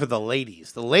different for the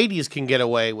ladies. The ladies can get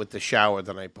away with the shower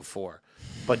the night before,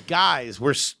 but guys,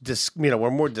 we're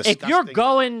more disgusting. If you're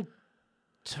going,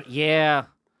 you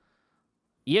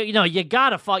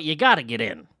gotta get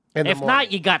in. If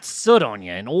not, you got soot on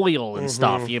you and oil and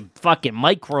stuff. You fucking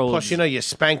microbes. Plus, you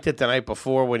spanked it the night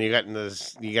before when you got into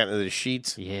the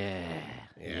sheets. Yeah,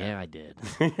 I did.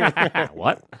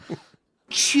 What?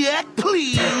 Check,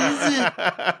 please.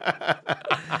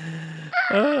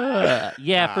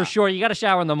 For sure. You got to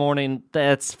shower in the morning.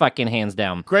 That's fucking hands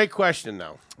down. Great question,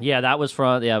 though. Yeah, it was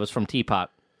from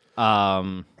Teapot.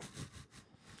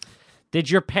 Did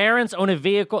your parents own a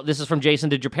vehicle? This is from Jason.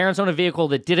 Did your parents own a vehicle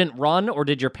that didn't run, or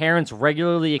did your parents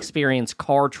regularly experience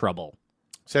car trouble?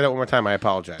 Say that one more time. I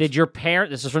apologize.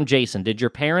 This is from Jason. Did your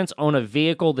parents own a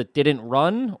vehicle that didn't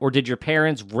run, or did your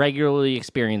parents regularly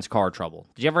experience car trouble?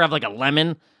 Did you ever have like a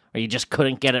lemon, or you just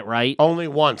couldn't get it right? Only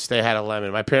once they had a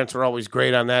lemon. My parents were always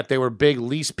great on that. They were big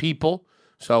lease people,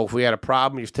 so if we had a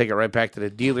problem, you just take it right back to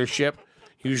the dealership,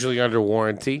 usually under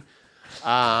warranty.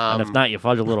 And if not, you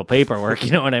fudge a little paperwork.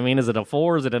 You know what I mean? Is it a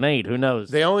 4? Is it an 8? Who knows?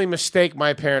 The only mistake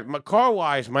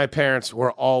car-wise, my parents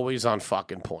were always on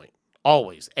fucking point.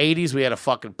 Always. 80s, we had a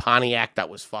fucking Pontiac that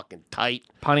was fucking tight.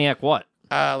 Pontiac what?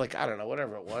 I don't know,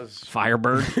 whatever it was.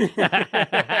 Firebird. Pour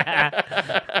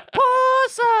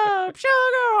some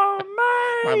sugar on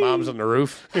me. My mom's on the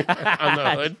roof, on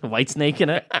the hood. White Snake in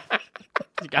it.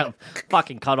 You got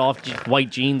fucking cut off white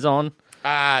jeans on.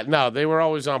 No, they were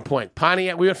always on point.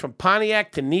 Pontiac. We went from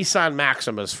Pontiac to Nissan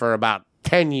Maximas for about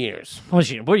 10 years.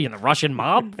 What are you in the Russian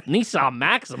mob? Nissan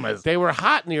Maximas. They were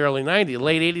hot in the early 90s,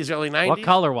 late 80s, early 90s. What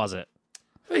color was it?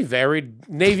 They varied.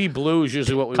 Navy blue is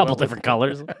usually what we Couple went with. different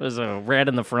colors. There's a red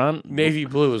in the front. Navy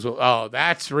blue is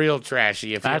that's real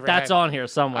trashy. That's on here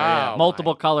somewhere. Yeah.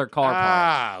 Multiple color car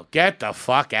parts. Oh, get the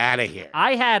fuck out of here.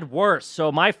 I had worse.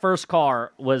 So my first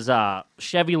car was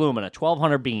Chevy Lumina,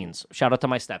 1,200 beans. Shout out to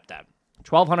my stepdad.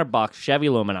 $1,200, Chevy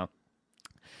Lumina.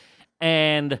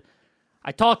 And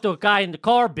I talked to a guy in the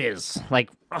car biz, like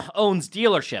owns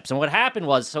dealerships. And what happened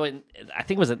was, I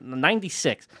think it was in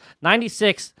 96,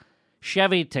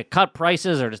 Chevy, to cut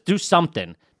prices or to do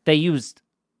something, they used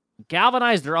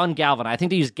galvanized or ungalvanized. I think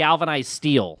they used galvanized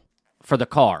steel for the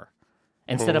car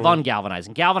instead of ungalvanized.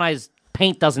 And galvanized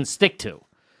paint doesn't stick to.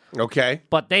 Okay.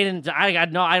 But they didn't. I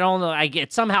don't know.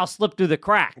 It somehow slipped through the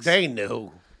cracks. They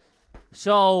knew.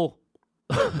 So,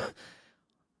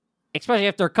 especially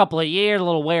after a couple of years, a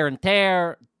little wear and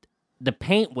tear, the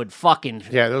paint would fucking...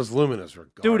 Yeah, those Luminas were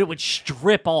garbage. Dude, it would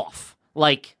strip off.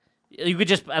 Like, you could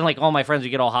just... And, like, all my friends would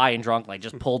get all high and drunk, like,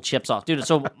 just pull chips off. Dude,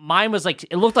 so mine was, like...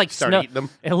 It looked like Start snow... eating them.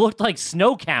 It looked like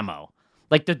snow camo.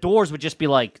 Like, the doors would just be,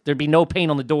 like... There'd be no paint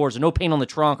on the doors, or no paint on the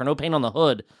trunk, or no paint on the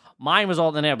hood. Mine was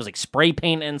all in there. It was, like, spray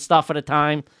paint and stuff at a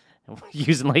time.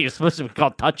 Using, like, it's supposed to be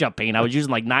called touch-up paint. I was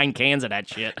using, like, 9 cans of that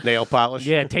shit. Nail polish?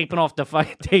 Yeah, taping off the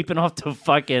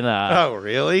fucking... Oh,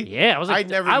 really? Yeah, it was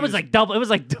like... It was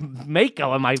like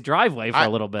Mako in my driveway for a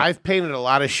little bit. I've painted a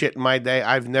lot of shit in my day.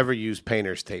 I've never used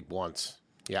painter's tape once.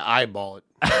 Yeah, eyeball it.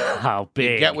 How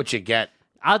big? You get what you get.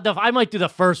 I might do the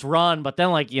first run, but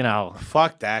then, like, you know...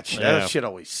 Fuck that shit. Yeah. That shit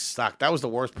always sucked. That was the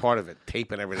worst part of it,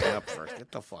 taping everything up first.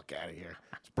 Get the fuck out of here.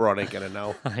 This broad ain't gonna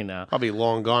know. I know. I'll be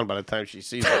long gone by the time she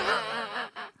sees it.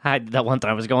 I did that one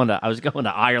time. I was going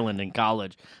to Ireland in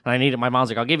college, and I needed... My mom's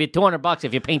like, I'll give you $200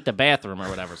 if you paint the bathroom or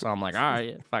whatever. So I'm like, all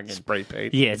right, fucking... Spray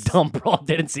paint. Yeah, dumb broad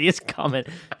didn't see us coming.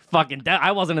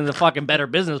 I wasn't in the fucking Better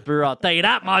Business Bureau, I'll tell you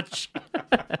that much.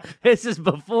 This is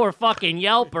before fucking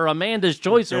Yelp or Amanda's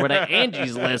Choice or whatever,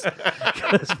 Angie's List.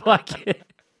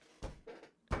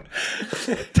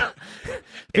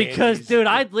 Because, dude,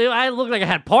 I looked like I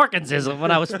had Parkinson's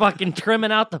when I was fucking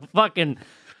trimming out the fucking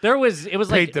It was Paint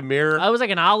like the mirror. I was like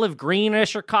an olive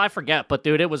greenish or I forget, but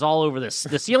dude, it was all over this.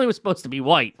 The ceiling was supposed to be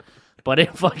white, but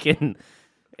it looked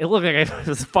like I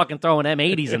was fucking throwing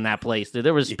M80s in that place, dude.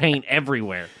 There was paint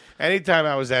everywhere. Anytime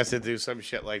I was asked to do some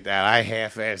shit like that, I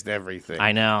half-assed everything.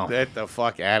 I know. Get the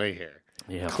fuck out of here.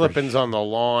 Yeah, Clippings on the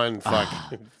lawn,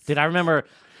 fucking Dude, I remember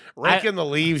raking the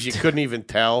leaves. You couldn't even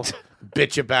tell.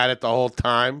 Bitch about it the whole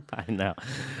time. I know.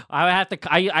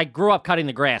 I grew up cutting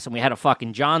the grass, and we had a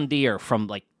fucking John Deere from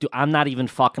like I'm not even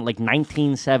fucking like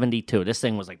 1972. This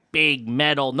thing was like big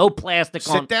metal, no plastic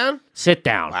on. Sit down? Sit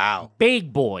down. Wow.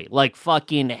 Big boy, like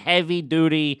fucking heavy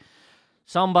duty.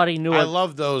 Somebody knew I it.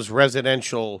 love those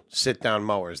residential sit-down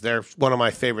mowers. They're one of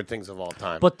my favorite things of all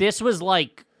time. But this was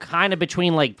like kind of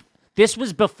between like this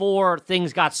was before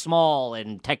things got small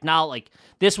and technology. Like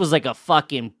this was like a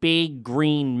fucking big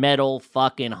green metal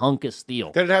fucking hunk of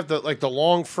steel. Did it have the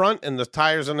long front and the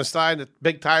tires on the side, the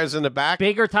big tires in the back?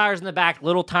 Bigger tires in the back,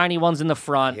 little tiny ones in the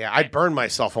front. Yeah, I burned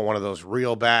myself on one of those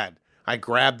real bad. I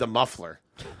grabbed the muffler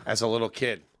as a little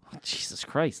kid. Jesus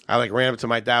Christ. I ran up to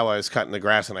my dad while I was cutting the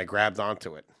grass and I grabbed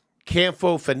onto it.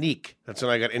 Campho-phenique. That's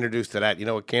when I got introduced to that. You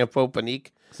know what Campho-phenique?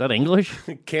 Is that English?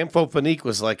 Campho-phenique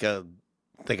was like a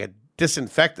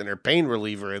disinfectant or pain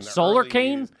reliever in the Solar early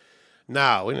cane? years.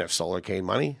 No, we didn't have solar cane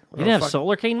money. You didn't have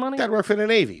solar cane money? Dad worked for the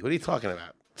Navy. What are you talking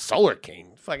about? Solar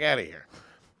cane? Fuck out of here.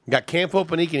 You got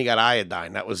Campho-phenique and you got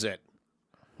iodine. That was it.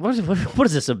 What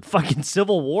is this, a fucking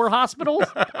Civil War hospital?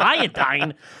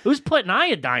 Iodine? Who's putting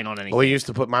iodine on anything?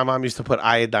 Well, my mom used to put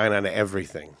iodine on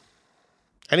everything.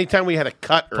 Anytime we had a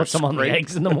cut or Put some on the scrape,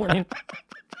 eggs in the morning?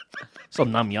 So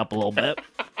numb you up a little bit.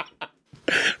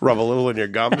 rub a little in your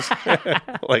gums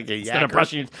like a Instead of yakker.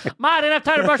 brushing Ma, I didn't have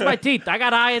time to brush my teeth. I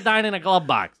got iodine in a glove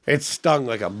box. It stung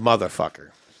like a motherfucker.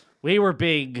 We were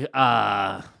big,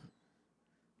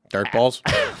 Dirt balls?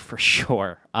 for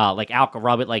sure. Like alcohol,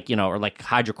 rub it, like, you know, or like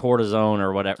hydrocortisone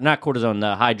or whatever. Not cortisone,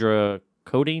 the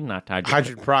hydrocodone, not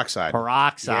Hydrogen peroxide.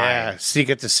 peroxide. Yeah, so you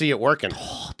get to see it working.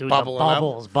 Dude, Bubbling the up.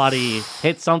 bubbles, buddy.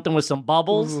 Hit something with some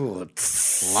bubbles. Ooh,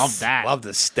 Love that. Love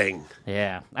the sting.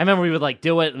 Yeah, I remember we would like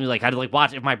do it, and we like had to like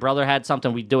watch. If my brother had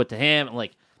something, we'd do it to him, and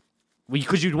like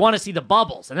because you'd want to see the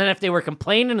bubbles, and then if they were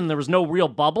complaining and there was no real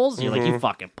bubbles, you're like, you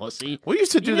fucking pussy. We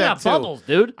used to do You that got too. bubbles,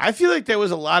 dude. I feel like there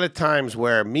was a lot of times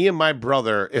where me and my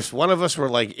brother, if one of us were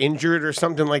like injured or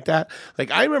something like that, like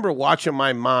I remember watching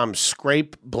my mom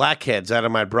scrape blackheads out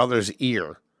of my brother's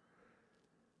ear.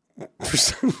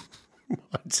 What's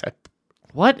that?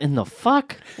 What in the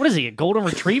fuck? What is he, a golden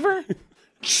retriever?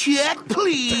 Check,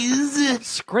 please.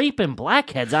 Scraping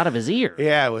blackheads out of his ear.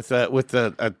 Yeah, with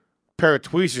a pair of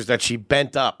tweezers that she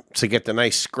bent up to get the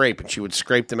nice scrape, and she would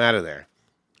scrape them out of there.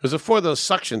 It was before those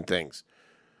suction things.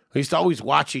 We used to always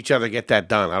watch each other get that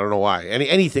done. I don't know why.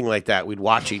 Anything like that, we'd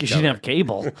watch each Because you other. didn't have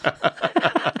cable.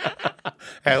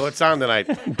 Hey, what's on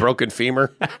tonight? Broken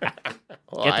femur.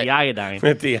 Well, Get the iodine.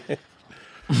 at the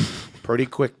pretty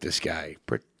quick, this guy.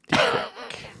 Pretty quick.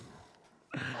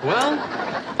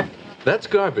 Well, that's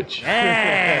garbage.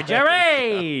 Hey,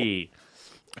 Jerry!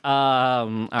 All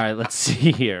right, let's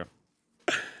see here.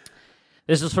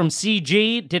 This is from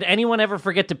CG. Did anyone ever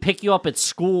forget to pick you up at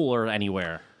school or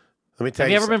anywhere? Let me tell Have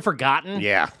you. you ever been forgotten?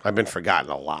 Yeah, I've been forgotten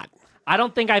a lot. I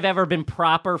don't think I've ever been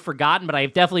proper forgotten, but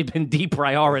I've definitely been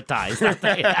deprioritized. I'll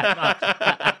tell you that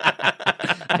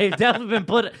much. I've definitely been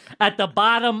put at the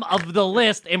bottom of the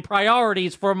list in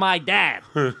priorities for my dad.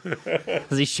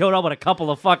 Because he showed up with a couple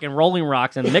of fucking Rolling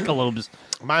Rocks and Michelobes.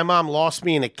 My mom lost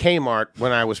me in a Kmart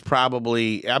when I was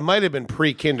I might have been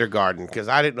pre-kindergarten because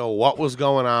I didn't know what was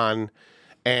going on.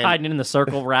 And Hiding in the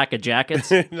circle rack of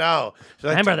jackets. no. So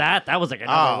Remember that? That was like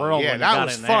another Oh, world. yeah, when you that got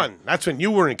was in fun. That's when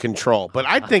you were in control. But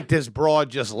I think this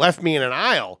broad just left me in an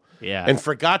aisle Yeah. and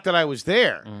forgot that I was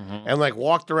there and like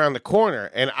walked around the corner.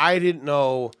 And I didn't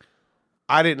know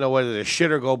whether to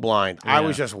shit or go blind. I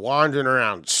was just wandering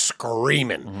around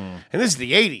screaming. And this is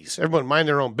the 80s. Everyone mind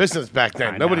their own business back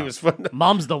then. I Nobody know. was fun.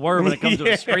 Mom's the word when it comes to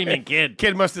Yeah. a screaming kid.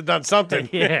 Kid must have done something.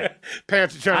 Yeah.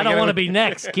 Parents are trying I to don't get want to him- be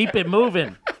next. Keep it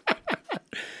moving.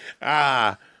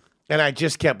 And I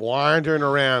just kept wandering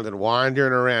around.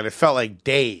 It felt like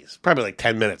days, probably like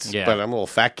 10 minutes. Yeah. But I'm a little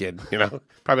fat kid,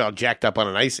 probably all jacked up on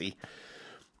an icy.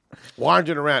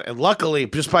 Wandering around. And luckily,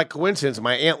 just by coincidence,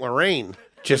 my Aunt Lorraine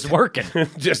just Working.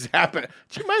 just happened.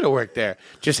 She might have worked there.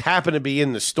 Just happened to be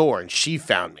in the store, and she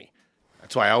found me.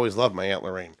 That's why I always love my Aunt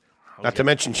Lorraine. Not to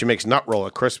mention she makes nut roll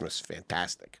at Christmas.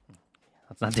 Fantastic.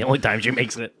 That's not the only time she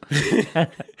makes it.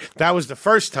 That was the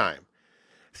first time.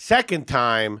 Second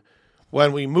time,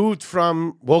 when we moved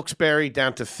from Wilkes-Barre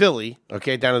down to Philly, down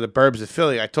to the burbs of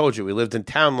Philly, I told you we lived in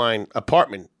Town Line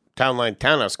apartment Town Line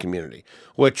Townhouse community,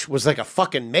 which was like a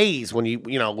fucking maze when you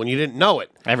didn't know it.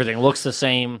 Everything looks the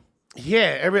same.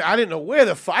 Yeah, I didn't know where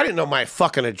I didn't know my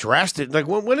fucking address. Like,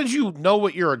 when did you know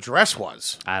what your address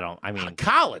was? I mean,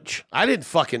 College. I didn't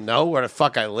fucking know where the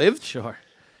fuck I lived. sure.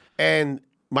 And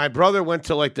my brother went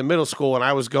to like the middle school and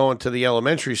I was going to the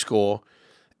elementary school.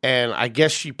 And I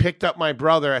guess she picked up my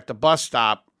brother at the bus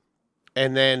stop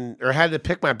or had to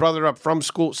pick my brother up from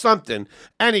school, something.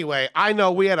 Anyway, I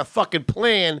know we had a fucking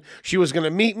plan. She was going to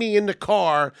meet me in the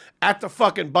car at the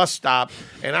fucking bus stop.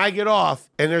 And I get off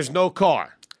and there's no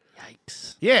car.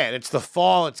 Yikes. Yeah, and it's the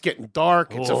fall. It's getting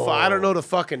dark. I don't know the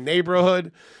fucking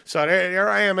neighborhood. So there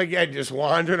I am again, just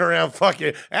wandering around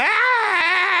fucking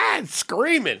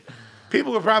screaming.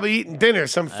 People were probably eating dinner.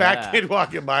 Some fat kid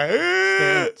walking by.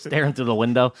 Staring through the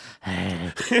window.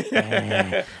 And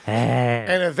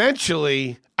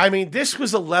eventually, I mean, this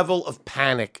was a level of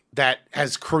panic that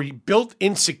has built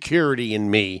insecurity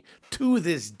in me to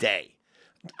this day.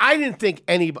 I didn't think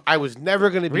I was never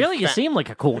going to be Really? You seem like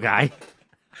a cool guy.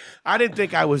 I didn't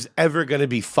think I was ever going to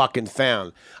be fucking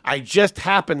found. I just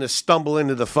happened to stumble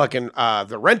into the fucking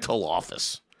the rental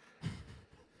office.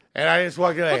 And I just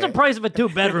walked in. What's the price of a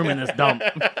 2-bedroom in this dump?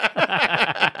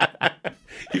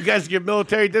 You guys give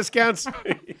military discounts?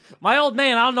 My old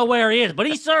man, I don't know where he is, but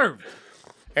he served.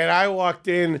 And I walked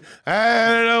in. I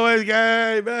don't know what's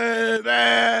going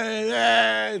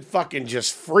on. Fucking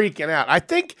just freaking out. I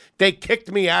think they kicked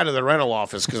me out of the rental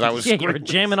office because I was Yeah, you were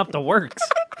jamming up the works.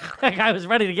 That guy was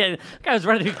ready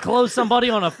to close somebody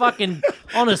on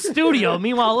a studio.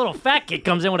 Meanwhile, a little fat kid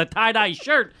comes in with a tie-dye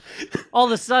shirt. All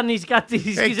of a sudden, he's got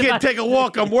these. Hey, kid, take a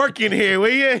walk. I'm working here, will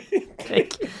you? Hey,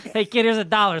 kid, here's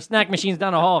 $1. Snack machine's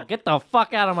down the hall. Get the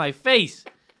fuck out of my face.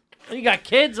 You got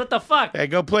kids? What the fuck? Hey,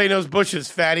 go play in those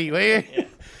bushes, fatty, will you? Yeah.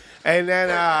 And then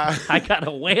I got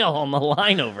a whale on the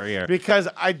line over here. Because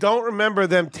I don't remember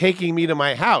them taking me to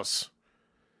my house.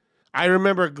 I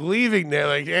remember leaving there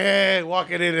like,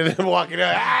 walking in and then walking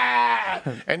out.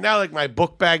 And now like my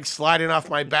book bag sliding off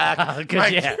my back.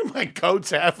 My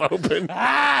coat's half open.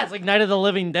 It's like Night of the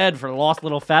Living Dead for lost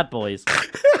little fat boys.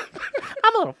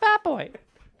 I'm a little fat boy.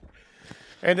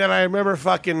 And then I remember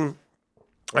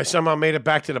I somehow made it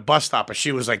back to the bus stop, and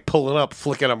she was like pulling up,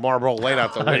 flicking a Marlboro light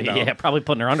out the window. Yeah, probably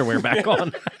putting her underwear back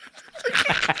on.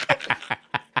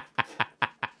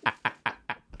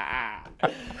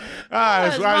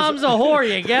 His mom's a whore,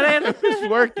 you get it? It's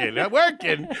working. I'm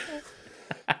working.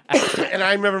 And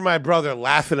I remember my brother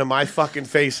laughing in my fucking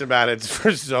face about it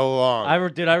for so long. I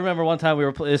remember one time we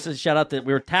were we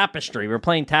were Tapestry. We were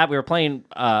playing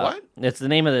what? It's the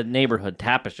name of the neighborhood,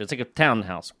 Tapestry. It's like a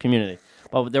townhouse community.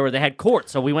 But they had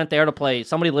courts, so we went there to play.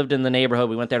 Somebody lived in the neighborhood.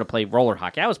 We went there to play roller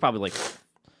hockey. I was probably like,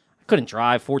 I couldn't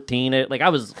drive, 14. I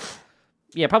was,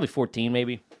 probably 14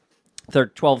 maybe,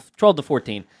 12 to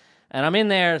 14. And I'm in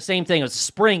there, same thing. It was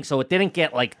spring, so it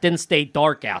didn't stay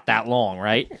dark out that long,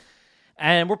 right?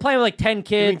 And we're playing with like 10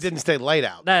 kids. It didn't stay light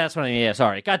out. That's what I mean. Yeah,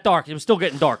 sorry. It got dark. It was still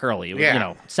getting dark early. It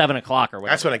was, 7 o'clock or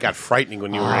whatever. That's when it got frightening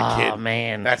when you were a kid. Oh,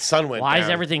 man. That sun went Why down. is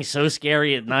everything so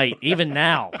scary at night? Even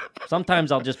now.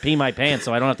 Sometimes I'll just pee my pants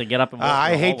so I don't have to get up and walk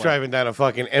I the hate hallway. driving down a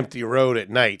fucking empty road at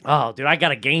night. Oh, dude, I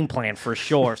got a game plan for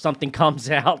sure. If something comes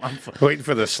out, I'm waiting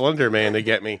for the Slender Man to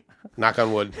get me. Knock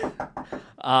on wood.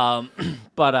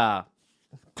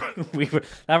 we were.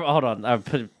 Hold on, I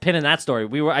put a pin in that story.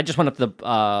 I just went up to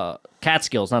the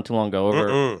Catskills not too long ago, over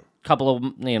a couple of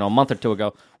a month or two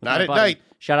ago. Not at night.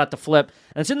 Shout out to Flip.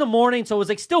 And it's in the morning, so it was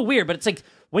like still weird, but it's like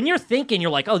when you're thinking,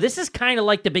 you're like, oh, this is kind of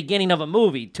like the beginning of a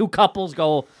movie. Two couples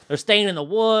they're staying in the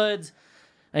woods,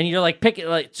 and you're like picking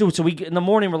so we in the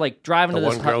morning we're like driving the to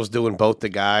this. One girl's doing both the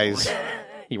guys.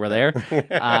 You were there,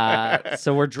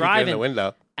 so we're driving in the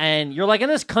window. And you're like in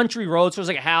this country road, so there's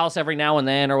like a house every now and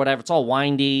then or whatever. It's all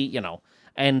windy,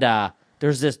 And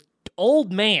there's this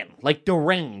old man, like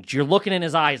deranged. You're looking in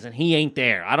his eyes, and he ain't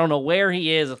there. I don't know where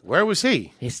he is. Where was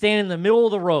he? He's standing in the middle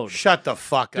of the road. Shut the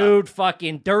fuck up. Dude,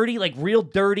 fucking dirty, like real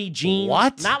dirty jeans.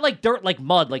 What? Not like dirt, like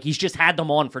mud. Like he's just had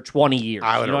them on for 20 years.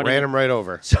 I would have ran him right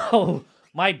over. So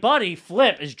my buddy,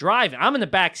 Flip, is driving. I'm in the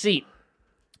back seat.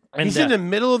 And he's in the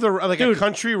middle of the a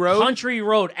country road? Country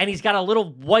road, and he's got a little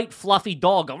white fluffy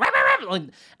dog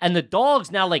going, and the dog's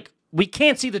now we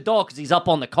can't see the dog because he's up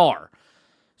on the car.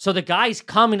 So the guy's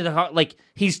coming to the car,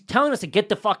 he's telling us to get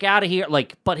the fuck out of here,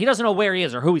 but he doesn't know where he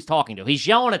is or who he's talking to. He's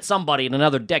yelling at somebody in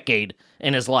another decade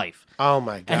in his life. Oh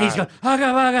my god! And he's going,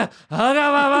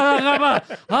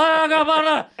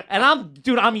 and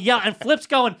I'm yelling, and Flip's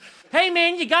going, hey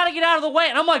man, you gotta get out of the way.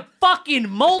 And I'm like, fucking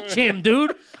mulch him,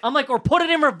 dude. I'm like, or put it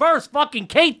in reverse, fucking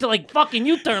Kate to like fucking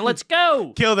U-turn. Let's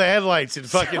go. Kill the headlights and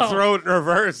fucking throw it in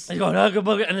reverse. He's going,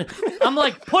 and I'm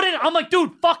like, put it. I'm like,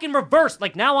 dude, fucking reverse.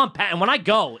 Like now I'm and when I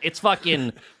go, it's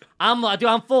fucking.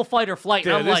 I'm full fight or flight.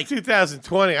 Dude, and I'm this like,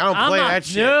 2020. I don't play that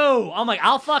shit. No, I'm like,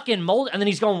 I'll fucking mold. And then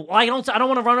he's going, well, I don't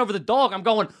want to run over the dog. I'm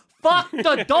going, fuck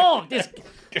the dog.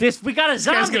 This we got a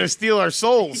zombie. This guy's gonna steal our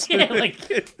souls. Yeah, like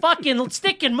fucking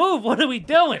stick and move. What are we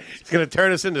doing? He's gonna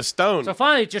turn us into stone. So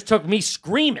finally, it just took me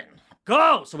screaming,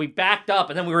 go! So we backed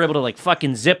up, and then we were able to like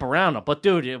fucking zip around him. But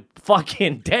dude,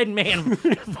 fucking dead man,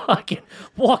 fucking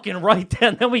walking right there.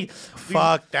 And then we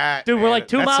fuck that, dude. Man. We're like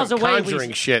 2 That's miles some away.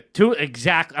 Conjuring shit.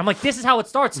 Exactly. I'm like, this is how it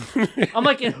starts. I'm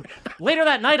like, later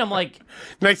that night, I'm like,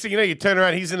 next thing you know, you turn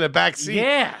around, he's in the back seat.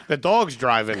 Yeah. The dog's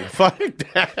driving. Fuck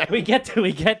that. we get to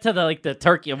the like the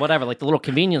turkey or whatever, like the little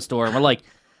convenience store, and we're like,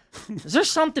 is there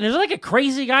something? Is there like a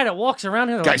crazy guy that walks around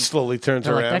here? Guy slowly turns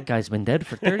They're around. like, that guy's been dead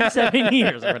for 37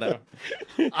 years or whatever.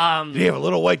 Do you have a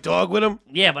little white dog with him?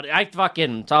 Yeah, but I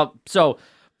fucking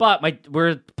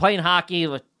we're playing hockey,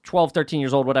 like 12, 13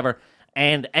 years old, whatever,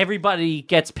 and everybody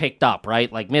gets picked up, right?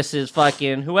 Like Mrs.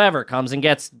 fucking whoever comes and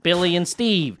gets Billy and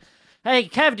Steve. Hey,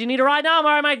 Kev, do you need a ride? No, I'm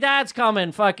all right, my dad's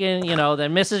coming. Fucking, then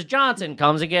Mrs. Johnson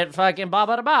comes and get fucking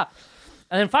ba-ba-da-ba.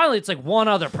 And then finally, it's like one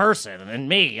other person and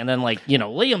me. And then, like,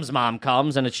 Liam's mom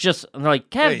comes, and it's just, and they're like,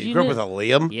 Kev, Hey, you grew up with a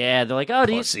Liam? Yeah, they're like, oh,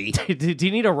 do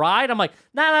you need a ride? I'm like,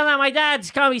 no, my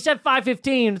dad's coming. He said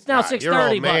 5:15. It's now 6:30. You're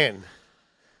old man.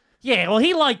 Yeah, well,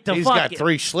 he liked the He's fucking... got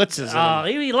 3 schlitzes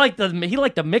in him. He liked the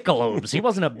Michelobes. He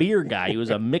wasn't a beer guy. He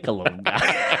was a Michelob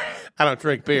guy. I don't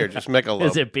drink beer, just Michelob.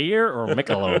 Is it beer or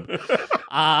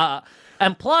Michelob?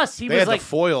 And plus, he They was had like... the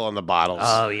foil on the bottles.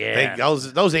 Oh, yeah.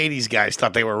 Those 80s guys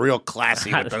thought they were real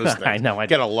classy with those things. I know.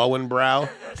 Get a Lowenbrow.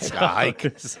 Take a hike.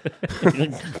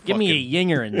 Give me a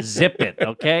yinger and zip it,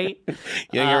 okay?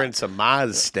 You're in some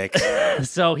Maz sticks.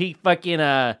 So he fucking...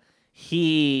 I'm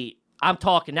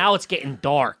talking... Now it's getting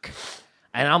dark.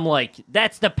 And I'm like,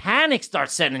 that's the panic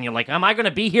starts setting in. You're like, am I going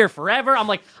to be here forever? I'm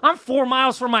like, I'm 4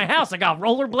 miles from my house. I got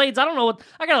rollerblades. I don't know what,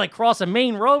 I got to like cross a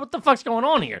main road. What the fuck's going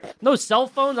on here? No cell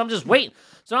phones. I'm just waiting.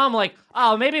 So I'm like,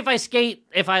 oh, maybe if I skate,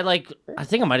 I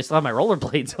think I might have still have my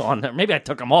rollerblades on there. Maybe I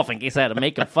took them off in case I had to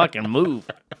make a fucking move.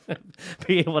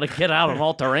 Be able to get out on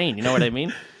all terrain. You know what I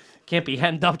mean? Can't be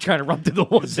heading up trying to run through the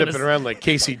woods. Zipping around like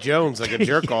Casey Jones, like a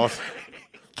jerk off.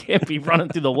 Can't be running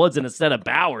through the woods in a set of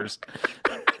Bowers.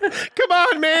 Come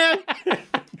on, man.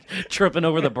 Tripping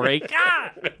over the brake.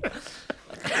 Ah!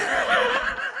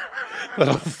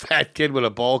 Little fat kid with a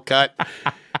bowl cut.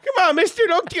 Come on, mister,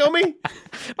 don't kill me.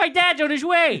 My dad's on his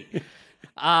way.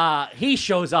 He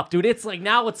shows up, dude. It's like,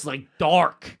 now it's like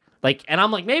dark. Like, and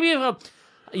I'm like, maybe if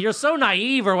you're so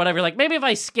naive or whatever, like maybe if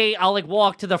I skate, I'll like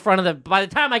walk to the front of by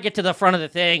the time I get to the front of the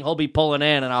thing, he'll be pulling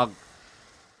in and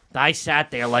I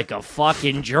sat there like a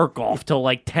fucking jerk off till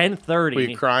like 10:30. Were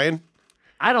you crying?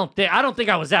 I don't think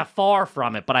I was that far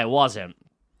from it, but I wasn't.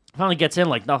 Finally gets in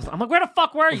like nothing. I'm like, where the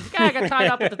fuck were you? The guy got tied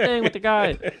up with the thing with the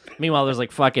guy. Meanwhile, there's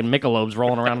like fucking Michelobes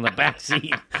rolling around in the back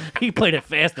seat. He played it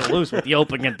fast and loose with the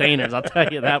open containers. I'll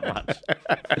tell you that much.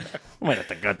 I might have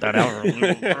to gut that out.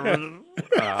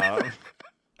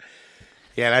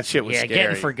 Yeah, that shit was scary.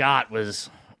 Getting forgot is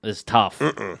tough.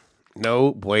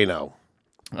 No bueno.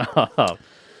 That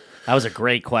was a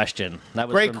great question.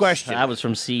 Great question. That was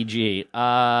from CG.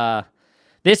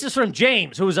 This is from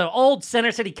James, who's an old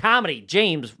Center City Comedy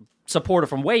James supporter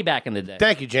from way back in the day.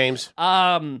 Thank you, James.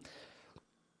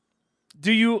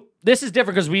 This is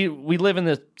different because we live in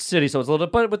the city, so it's a little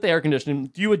bit with the air conditioning.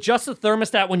 Do you adjust the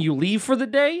thermostat when you leave for the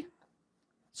day?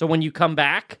 So when you come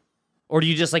back? Or do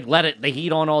you just like let the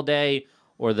heat on all day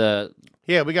or the...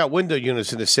 Yeah, we got window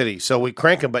units in the city, so we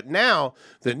crank them. But now,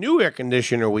 the new air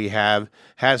conditioner we have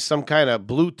has some kind of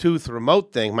Bluetooth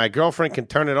remote thing. My girlfriend can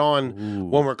turn it on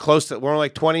when we're close to, we're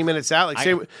like 20 minutes out.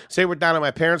 Like, say we're down at my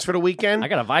parents' for the weekend. I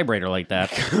got a vibrator like that.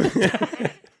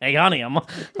 Hey, honey, I'm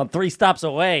 3 stops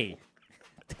away.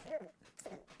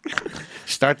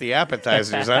 Start the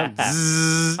appetizers, huh?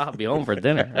 I'll be home for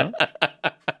dinner.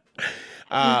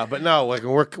 Huh? But no, like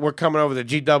we're coming over the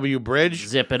GW Bridge.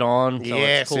 Zip it on. So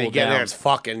it's cool so you get there, it's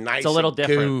fucking nice. It's a little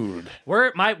different.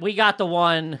 We got the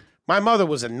one. My mother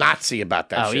was a Nazi about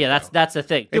that. Oh shit, yeah, that's the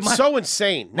thing. Dude, it's so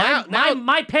insane.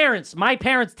 My parents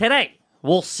today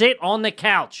will sit on the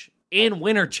couch in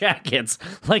winter jackets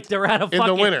like they're at a fucking, in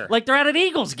the winter, like they're at an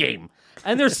Eagles game.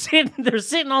 and they're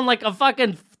sitting on like a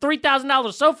fucking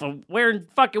 $3,000 sofa wearing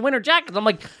fucking winter jackets. I'm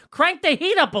like, crank the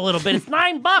heat up a little bit. It's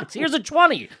 $9. Here's a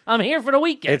 20. I'm here for the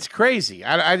weekend. It's crazy.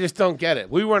 I just don't get it.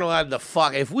 We weren't allowed to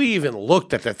fuck. If we even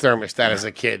looked at the thermostat as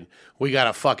a kid, we got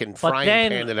a fucking frying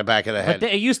pan in the back of the head.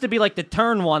 But it used to be like the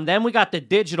turn one. Then we got the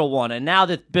digital one. And now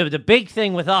the big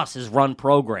thing with us is run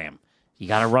program. You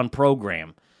got to run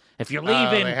program. If you're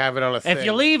leaving, they have it on a thing. If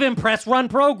you're leaving, press run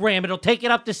program. It'll take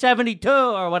it up to 72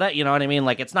 or whatever. You know what I mean?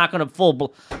 Like, it's not going to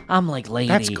I'm like, lady.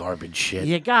 That's garbage shit.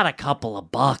 You got a couple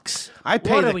of bucks. I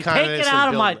pay what the are we? kind Take it out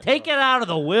of my. Take it out of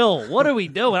the will. What are we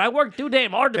doing? I work too damn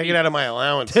hard Take it out of my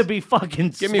allowance. to be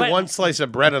fucking. Give me one slice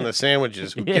of bread on the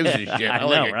sandwiches. Who gives a shit? I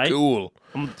like it right? cool.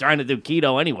 I'm trying to do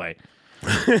keto anyway.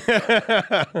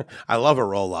 I love a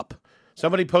roll up.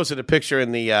 Somebody posted a picture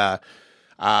in the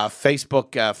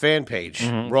Facebook fan page.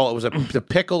 It was the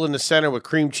pickle in the center with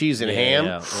cream cheese and ham.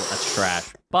 Yeah, that's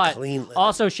trash. But Clean living.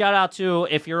 also shout out to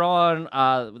if you're on.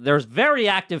 There's very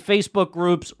active Facebook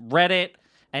groups, Reddit,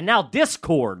 and now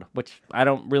Discord, which I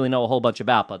don't really know a whole bunch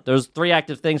about. But there's 3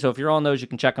 active things. So if you're on those, you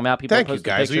can check them out. People Thank you, post the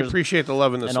guys. We pictures appreciate the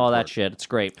love and the and support. all that shit. It's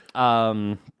great.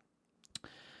 All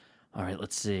right,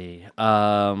 let's see.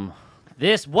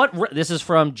 This is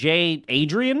from Jay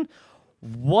Adrian.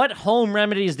 What home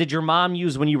remedies did your mom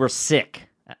use when you were sick?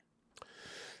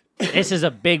 This is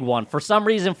a big one. For some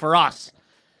reason, for us,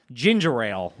 ginger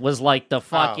ale was like the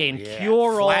fucking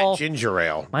cure-all. Flat ginger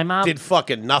ale. My mom did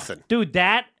fucking nothing. Dude,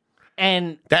 that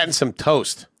and some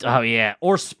toast. Oh yeah,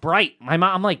 or Sprite. My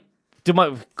mom, I'm like, I'd be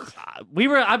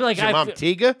like, Is your mom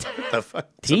Tiga? The fuck?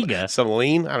 Tiga? Some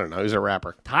lean? I don't know. He's a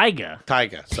rapper. Tyga.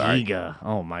 Sorry. Tiga.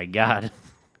 Oh my god,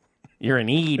 you're an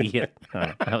idiot.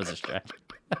 That was a stretch.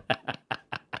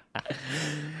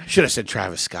 Should have said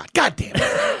Travis Scott. God damn it.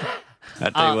 I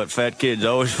tell you what, fat kid's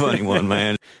always funny one,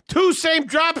 man. 2 same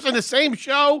drops in the same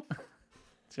show.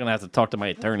 He's gonna have to talk to my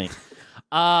attorney.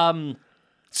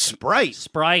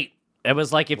 Sprite. It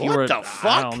was like if you What were. the fuck?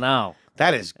 I don't know.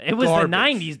 That is It was garbage. the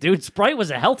 90s, dude. Sprite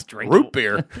was a health drink. Root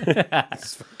beer.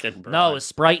 It's fucking No, it was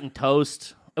Sprite and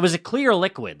toast. It was a clear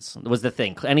liquids was the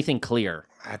thing. Anything clear.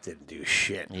 That didn't do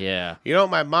shit. Yeah. You know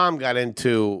what my mom got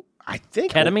into? I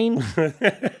think Ketamine?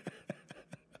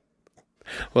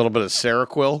 a little bit of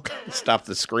Seroquel. Stop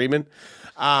the screaming.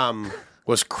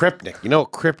 Was Krypnik. You know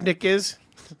what Krypnik is?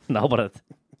 No, but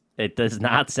it does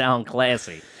not sound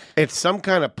classy. It's some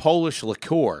kind of Polish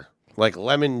liqueur, like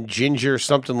lemon ginger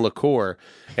something liqueur,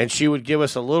 and she would give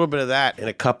us a little bit of that in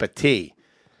a cup of tea.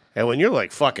 And when you're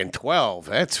like fucking 12,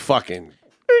 it's fucking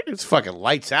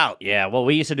lights out. Yeah, what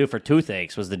we used to do for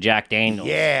toothaches was the Jack Daniels.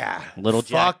 Yeah. Little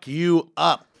Jack. Fuck you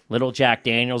up. Little Jack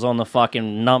Daniels on the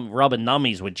fucking rubbing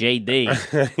nummies with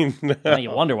JD. Now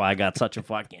you wonder why I got such a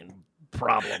fucking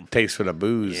problem. Taste for the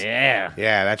booze. Yeah.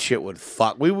 Yeah, that shit would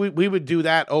fuck. We would do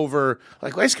that over,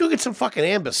 like, let's go get some fucking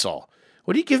Ambisol.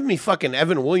 What are you giving me fucking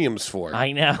Evan Williams for?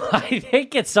 I know. I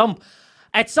think at some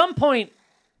point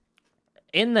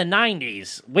in the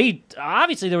 90s,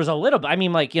 obviously there was a little bit. I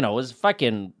mean, like, you know, it was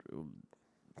fucking.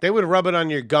 They would rub it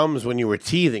on your gums when you were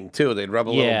teething, too. They'd rub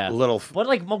a little. But,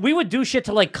 like, we would do shit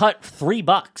to, like, cut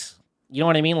 $3. You know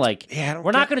what I mean? Like, Yeah, I don't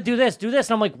we're not going to do this.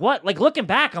 And I'm like, what? Like, looking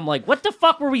back, I'm like, what the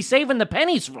fuck were we saving the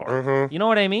pennies for? Mm-hmm. You know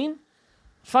what I mean?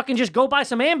 Fucking just go buy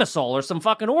some Ambisol or some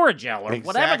fucking Oragel or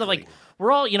whatever. They're like,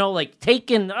 we're all, you know, like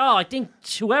taking, I think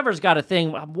whoever's got a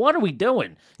thing. What are we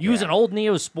doing? Using old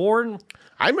Neosporin?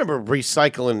 I remember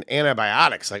recycling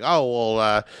antibiotics. Like,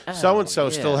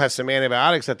 so-and-so still has some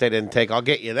antibiotics that they didn't take. I'll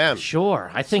get you them. Sure.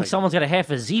 I think someone's got a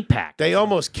half a Z-Pack. They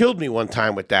almost killed me one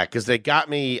time with that because they got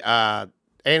me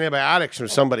antibiotics from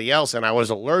somebody else, and I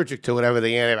was allergic to whatever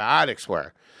the antibiotics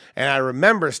were. And I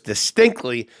remember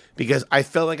distinctly because I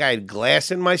felt like I had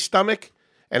glass in my stomach,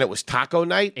 and it was taco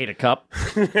night. Ate a cup.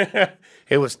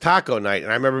 It was taco night,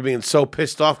 and I remember being so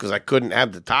pissed off because I couldn't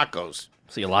have the tacos.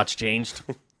 See, a lot's changed.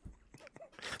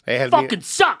 They had Fucking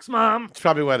sucks, Mom. That's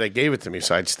probably why they gave it to me,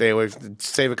 so I'd stay away,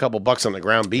 save a couple bucks on the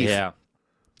ground beef. Yeah.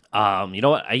 You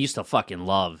know what? I used to fucking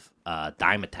love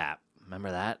Dimetap.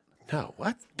 Remember that? No,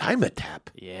 what? Dimetap?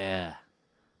 Yeah.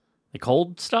 The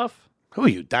cold stuff? Who are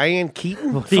you, Diane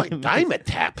Keaton? What do you Fuck, mean?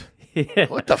 Dimetap. Yeah.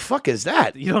 What the fuck is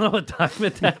that? You don't know what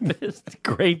Dimetap is? The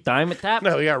grape Dimetap?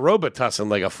 No, you got Robitussin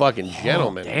like a fucking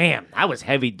gentleman. Damn, that was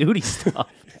heavy duty stuff.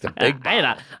 big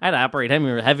I had to operate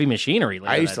heavy machinery.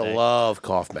 I used to love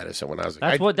cough medicine when I was a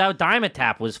That's what that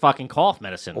Dimetap was. Fucking cough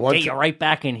medicine. One Get you right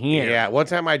back in here. Yeah, one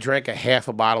time I drank a half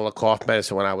a bottle of cough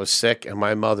medicine when I was sick, and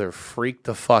my mother freaked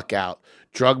the fuck out.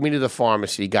 Drugged me to the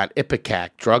pharmacy, got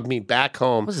Ipecac, drugged me back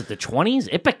home. Was it the 20s?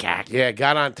 Ipecac. Yeah,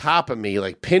 got on top of me,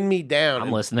 like pinned me down.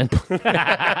 I'm listening. Can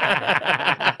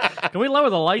we lower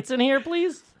the lights in here,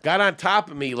 please? got on top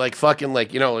of me like fucking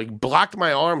like, like blocked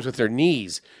my arms with their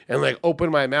knees and like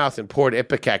opened my mouth and poured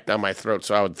Ipecac down my throat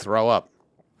so I would throw up.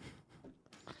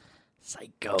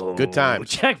 Psycho. Good times.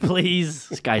 Check, please.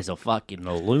 This guy's a fucking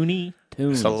Looney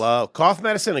Tunes. So cough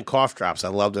medicine and cough drops. I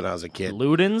loved it when I was a kid.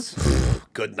 Ludens?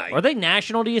 Good night. Are they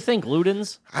national, do you think,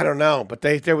 Ludens? I don't know, but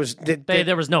there was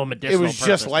no medicinal it was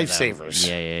just purpose for them. lifesavers.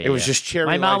 Yeah. It was just cherry.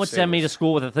 My mom would send me to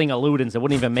school with a thing of Ludens that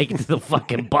wouldn't even make it to the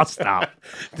fucking bus stop.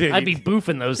 Dude, I'd be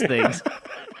boofing those things.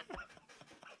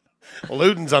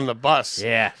 Ludens on the bus.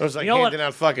 Yeah. It was like You know handing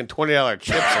out fucking $20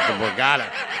 chips at the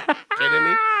Borgata. Kidding me?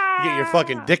 You get your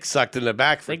fucking dick sucked in the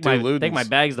back for two Ludens. Take my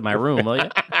bags to my room, will you?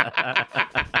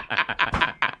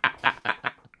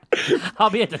 I'll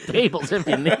be at the tables if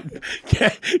you need.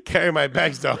 Carry my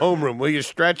bags to homeroom. Will you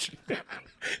stretch?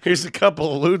 Here's a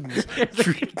couple of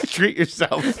Ludens. Treat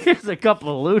yourself. Here's a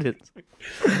couple of Ludens.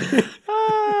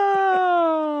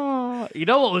 You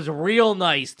know what was real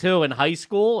nice, too, in high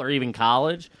school or even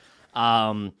college?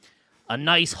 A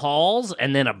nice Halls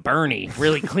and then a Bernie.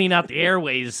 Really clean out the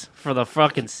airways for the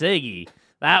fucking Siggy.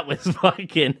 That was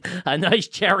fucking a nice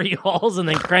cherry Halls and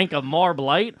then crank a Marb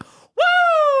Light.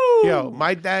 Woo! Yo,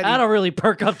 my daddy. That'll really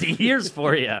perk up the ears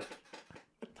for you.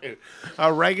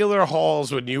 A regular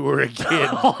Halls when you were a kid.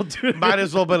 Oh, dude. Might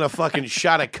as well have been a fucking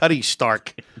shot of Cuddy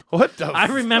Stark. What the I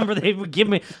remember they would give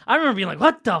me. I remember being like,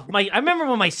 "What the?" I remember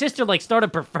when my sister like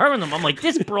started preferring them. I'm like,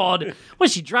 "This broad,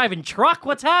 was she driving truck?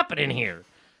 What's happening here?"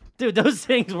 Dude, those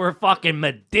things were fucking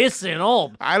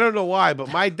medicinal. I don't know why, but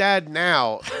my dad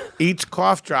now eats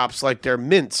cough drops like they're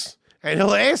mints. And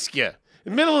he'll ask you, in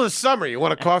the middle of the summer, you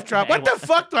want a cough drop? What the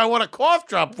fuck do I want a cough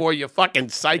drop for, you fucking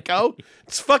psycho?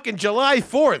 It's fucking July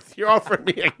 4th. You're offering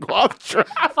me a cough drop.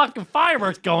 Fucking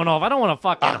fireworks going off. I don't want a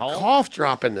fucking A hole. cough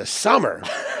drop in the summer.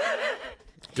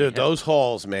 Dude, those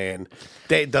Halls, man.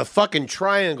 The fucking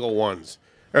triangle ones.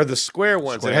 Or the square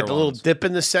ones that had the little dip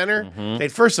in the center.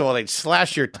 First of all, they'd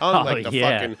slash your tongue like the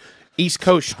fucking East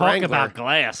Coast Talk Strangler. about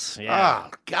glass. Yeah.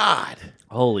 Oh, God.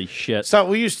 Holy shit.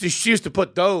 So she used to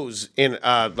put those in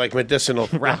like medicinal.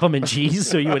 Wrap them in cheese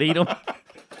so you would eat them.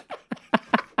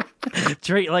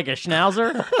 Treat like a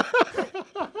schnauzer.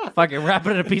 Fucking wrap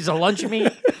it in a piece of lunch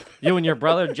meat. You and your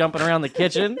brother jumping around the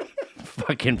kitchen.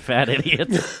 Fucking fat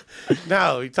idiots.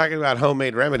 No, you're talking about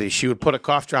homemade remedies. She would put a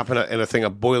cough drop in a thing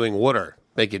of boiling water.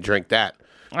 Make you drink that.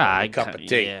 A cup of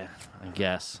tea. Yeah, I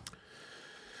guess.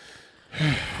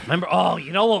 Remember? Oh,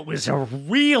 you know what was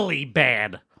really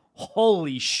bad?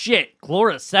 Holy shit,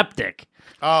 Chloraseptic.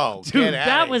 Oh, Dude, get outta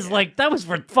that was here. like that was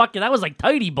like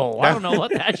Tidy Bowl. I don't know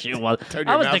what that shit was. Turn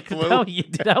That your was mouth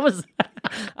blue.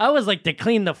 I was like to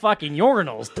clean the fucking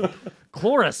urinals.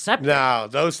 Chloraseptic. No,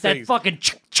 those That things. fucking.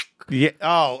 Yeah.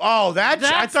 Oh, that. I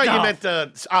That thought you stuff. meant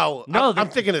the. Oh, No, I'm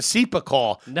thinking of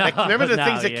Cepacol. No, Like, remember the no,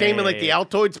 things that yeah, came in yeah, like the yeah.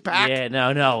 Altoids pack? Yeah,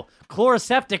 no.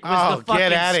 Chloraseptic was the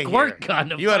get out fucking of squirt here.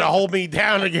 gun. You had to hold me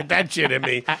down to get that shit in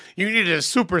me. You needed a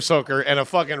super soaker and a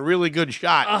fucking really good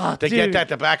shot to get dude. that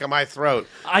to the back of my throat.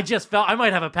 I just felt I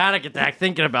might have a panic attack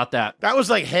thinking about that. That was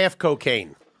like half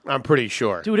cocaine. I'm pretty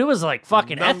sure. Dude, it was like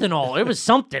fucking ethanol. It was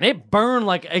something. It burned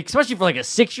like, especially for like a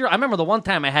 6-year. I remember the one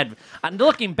time I had,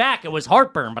 looking back, it was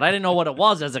heartburn, but I didn't know what it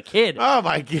was as a kid. Oh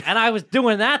my god. And I was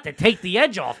doing that to take the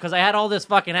edge off because I had all this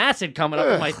fucking acid coming up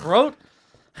in my throat.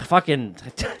 Fucking.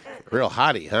 Real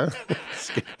hottie, huh?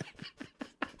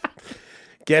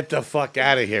 Get the fuck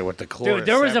out of here with the Chloraseptic.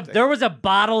 Dude, there was a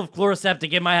bottle of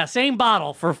Chloraseptic in my house. Same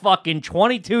bottle for fucking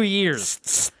 22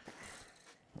 years.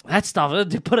 That stuff,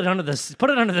 put it under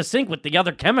the sink with the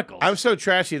other chemicals. I'm so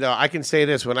trashy though. I can say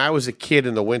this: when I was a kid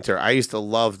in the winter, I used to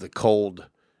love the cold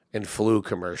and flu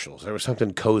commercials. There was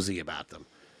something cozy about them.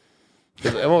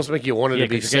 It almost make you wanted to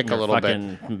be 'cause you're sick getting a little your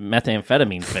bit. fucking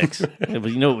methamphetamine fix. It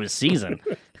was, it was season.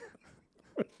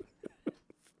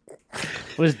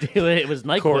 It was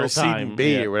NyQuil time. Coracetin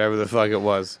B Yeah. or whatever the fuck it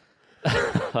was.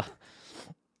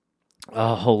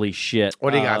 Oh, holy shit!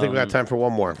 What do you got? I think we got time for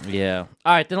one more. Yeah.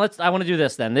 All right, then I want to do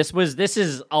this. Then this is Ben. This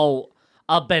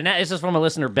is from a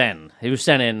listener, Ben, who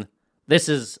sent in. This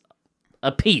is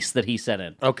a piece that he sent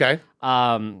in. Okay.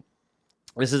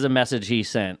 This is a message he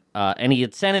sent, and he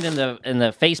had sent it in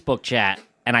the Facebook chat,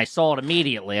 and I saw it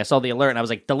immediately. I saw the alert, and I was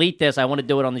like, "Delete this! I want to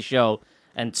do it on the show,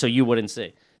 and so you wouldn't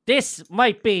see." This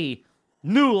might be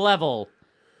new level,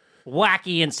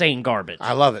 wacky, insane garbage.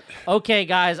 I love it. Okay,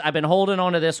 guys, I've been holding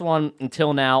on to this one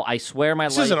until now. I swear my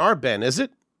This life. isn't our Ben, is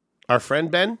it? Our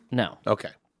friend Ben? No. Okay.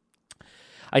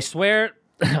 I swear,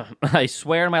 I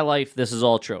swear in my life, this is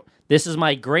all true. This is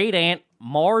my great aunt,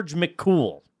 Marge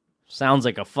McCool. Sounds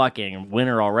like a fucking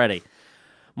winner already.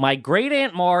 My great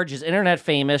aunt Marge is internet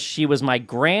famous. She was my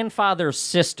grandfather's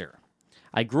sister.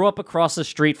 I grew up across the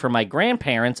street from my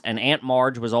grandparents, and Aunt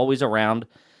Marge was always around,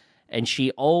 and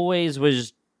she always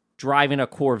was driving a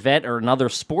Corvette or another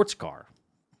sports car.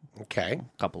 Okay.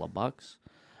 A couple of bucks.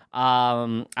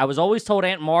 I was always told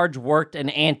Aunt Marge worked an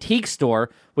antique store,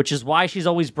 which is why she's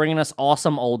always bringing us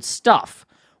awesome old stuff.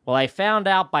 Well, I found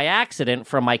out by accident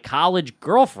from my college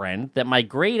girlfriend that my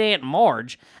great Aunt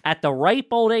Marge, at the ripe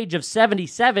old age of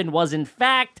 77, was in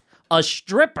fact a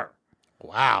stripper.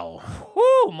 Wow.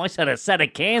 Whoo, must have a set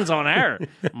of cans on her.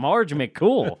 Marge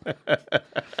McCool.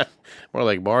 More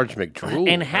like Marge McDrool.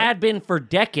 And had been for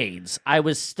decades. I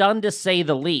was stunned to say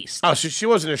the least. Oh, so she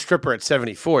wasn't a stripper at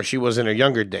 74. She was in her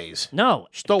younger days. No,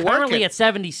 Still currently working. at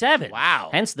 77. Wow.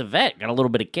 Hence the vet. Got a little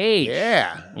bit of cage.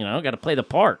 Yeah. You know, got to play the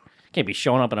part. Can't be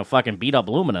showing up in a fucking beat-up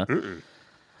Lumina.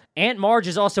 Aunt Marge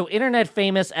is also internet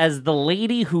famous as the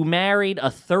lady who married a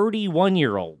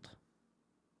 31-year-old.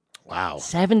 Wow.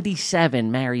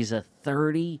 77 marries a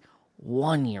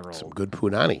 31-year-old. Some good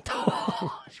punani.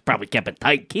 She probably kept it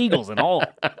tight, Kegels and all.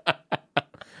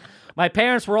 My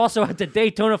parents were also at the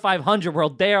Daytona 500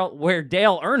 where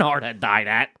Dale Earnhardt had died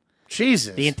at.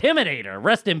 Jesus. The Intimidator.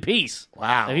 Rest in peace.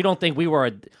 Wow. If you don't think we were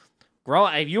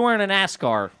if you weren't a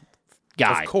NASCAR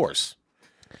guy. Of course.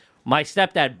 My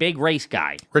stepdad, big race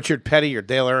guy. Richard Petty or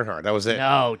Dale Earnhardt. That was it.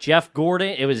 No, Jeff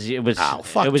Gordon. It was. Oh,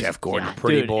 fuck it was, Jeff Gordon,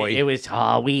 pretty dude, boy. It was.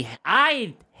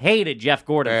 I hated Jeff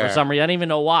Gordon for some reason. I don't even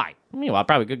know why. Meanwhile,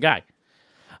 probably a good guy.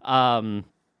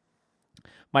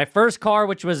 My first car,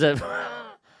 which was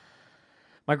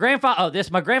my grandfather.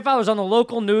 My grandfather was on the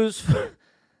local news.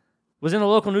 Was in the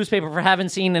local newspaper for having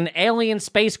seen an alien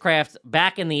spacecraft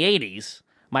back in the 80s.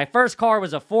 My first car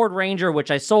was a Ford Ranger, which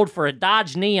I sold for a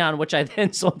Dodge Neon, which I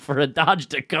then sold for a Dodge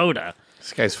Dakota.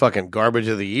 This guy's fucking garbage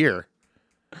of the year.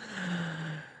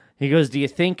 He goes, "Do you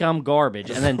think I'm garbage?"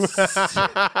 And then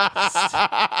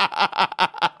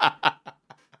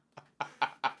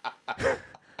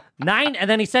and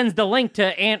then he sends the link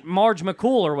to Aunt Marge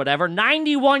McCool or whatever.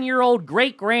 91-year-old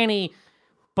great granny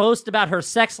boasts about her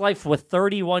sex life with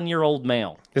 31-year-old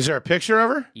male. Is there a picture of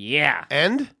her? Yeah.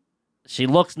 And? She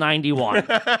looks 91.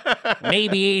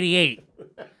 Maybe 88.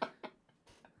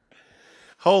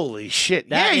 Holy shit.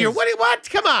 That Yeah, is- what?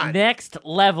 Come on. Next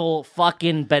level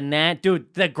fucking banana.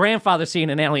 Dude, the grandfather seeing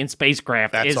an alien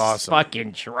spacecraft That's is awesome.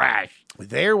 fucking trash.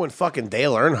 There when fucking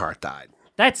Dale Earnhardt died.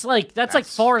 That's like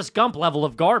Forrest Gump level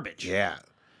of garbage. Yeah.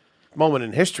 Moment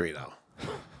in history, though.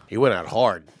 He went out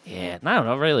hard. Yeah, I don't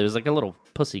know, really. It was like a little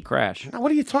pussy crash. Now,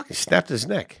 what are you talking? Snapped his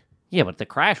neck. Yeah, but the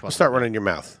crash was. Start running your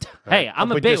mouth. Hey, Don't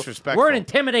I'm a be big. disrespectful. We're an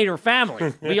intimidator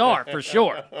family. We are, for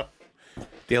sure.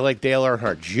 Do you like Dale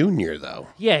Earnhardt Jr., though?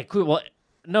 Yeah, cool. Well,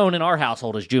 known in our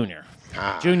household as Junior.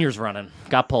 Junior's running.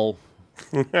 Got pole.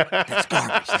 That's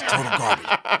garbage. That's total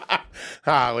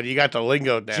garbage. When you got the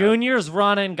lingo down. Junior's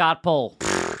running. Got pole.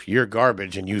 You're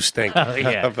garbage and you stink.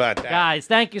 Yeah. How about that? Guys,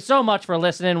 thank you so much for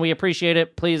listening. We appreciate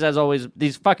it. Please, as always,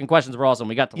 these fucking questions were awesome.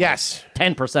 We got to Yes.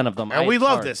 10% of them. And we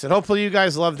love this. And hopefully you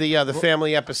guys love the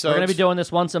family episodes. We're going to be doing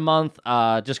this once a month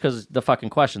just because the fucking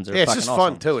questions are Yeah, it's fucking just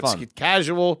awesome. fun, too. It's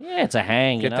casual. Yeah, it's a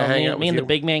hang. Get You to know, hang me, out me with and the you.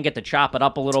 big man get to chop it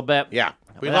up a little bit. Yeah.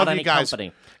 We without love you any guys.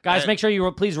 company. Guys, make sure you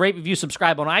please rate, review,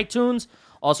 subscribe on iTunes.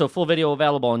 Also, full video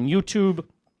available on YouTube.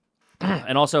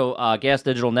 And also, Gas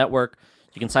Digital Network.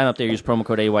 You can sign up there, use promo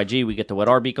code AYG. We get to wet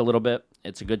our beak a little bit.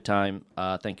 It's a good time.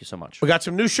 Thank you so much. We got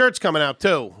some new shirts coming out,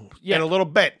 too. Yeah. In a little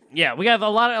bit. Yeah, we have a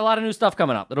lot of new stuff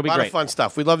coming up. It'll be A lot great. of fun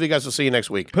stuff. We love you guys. We'll see you next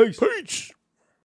week. Peace.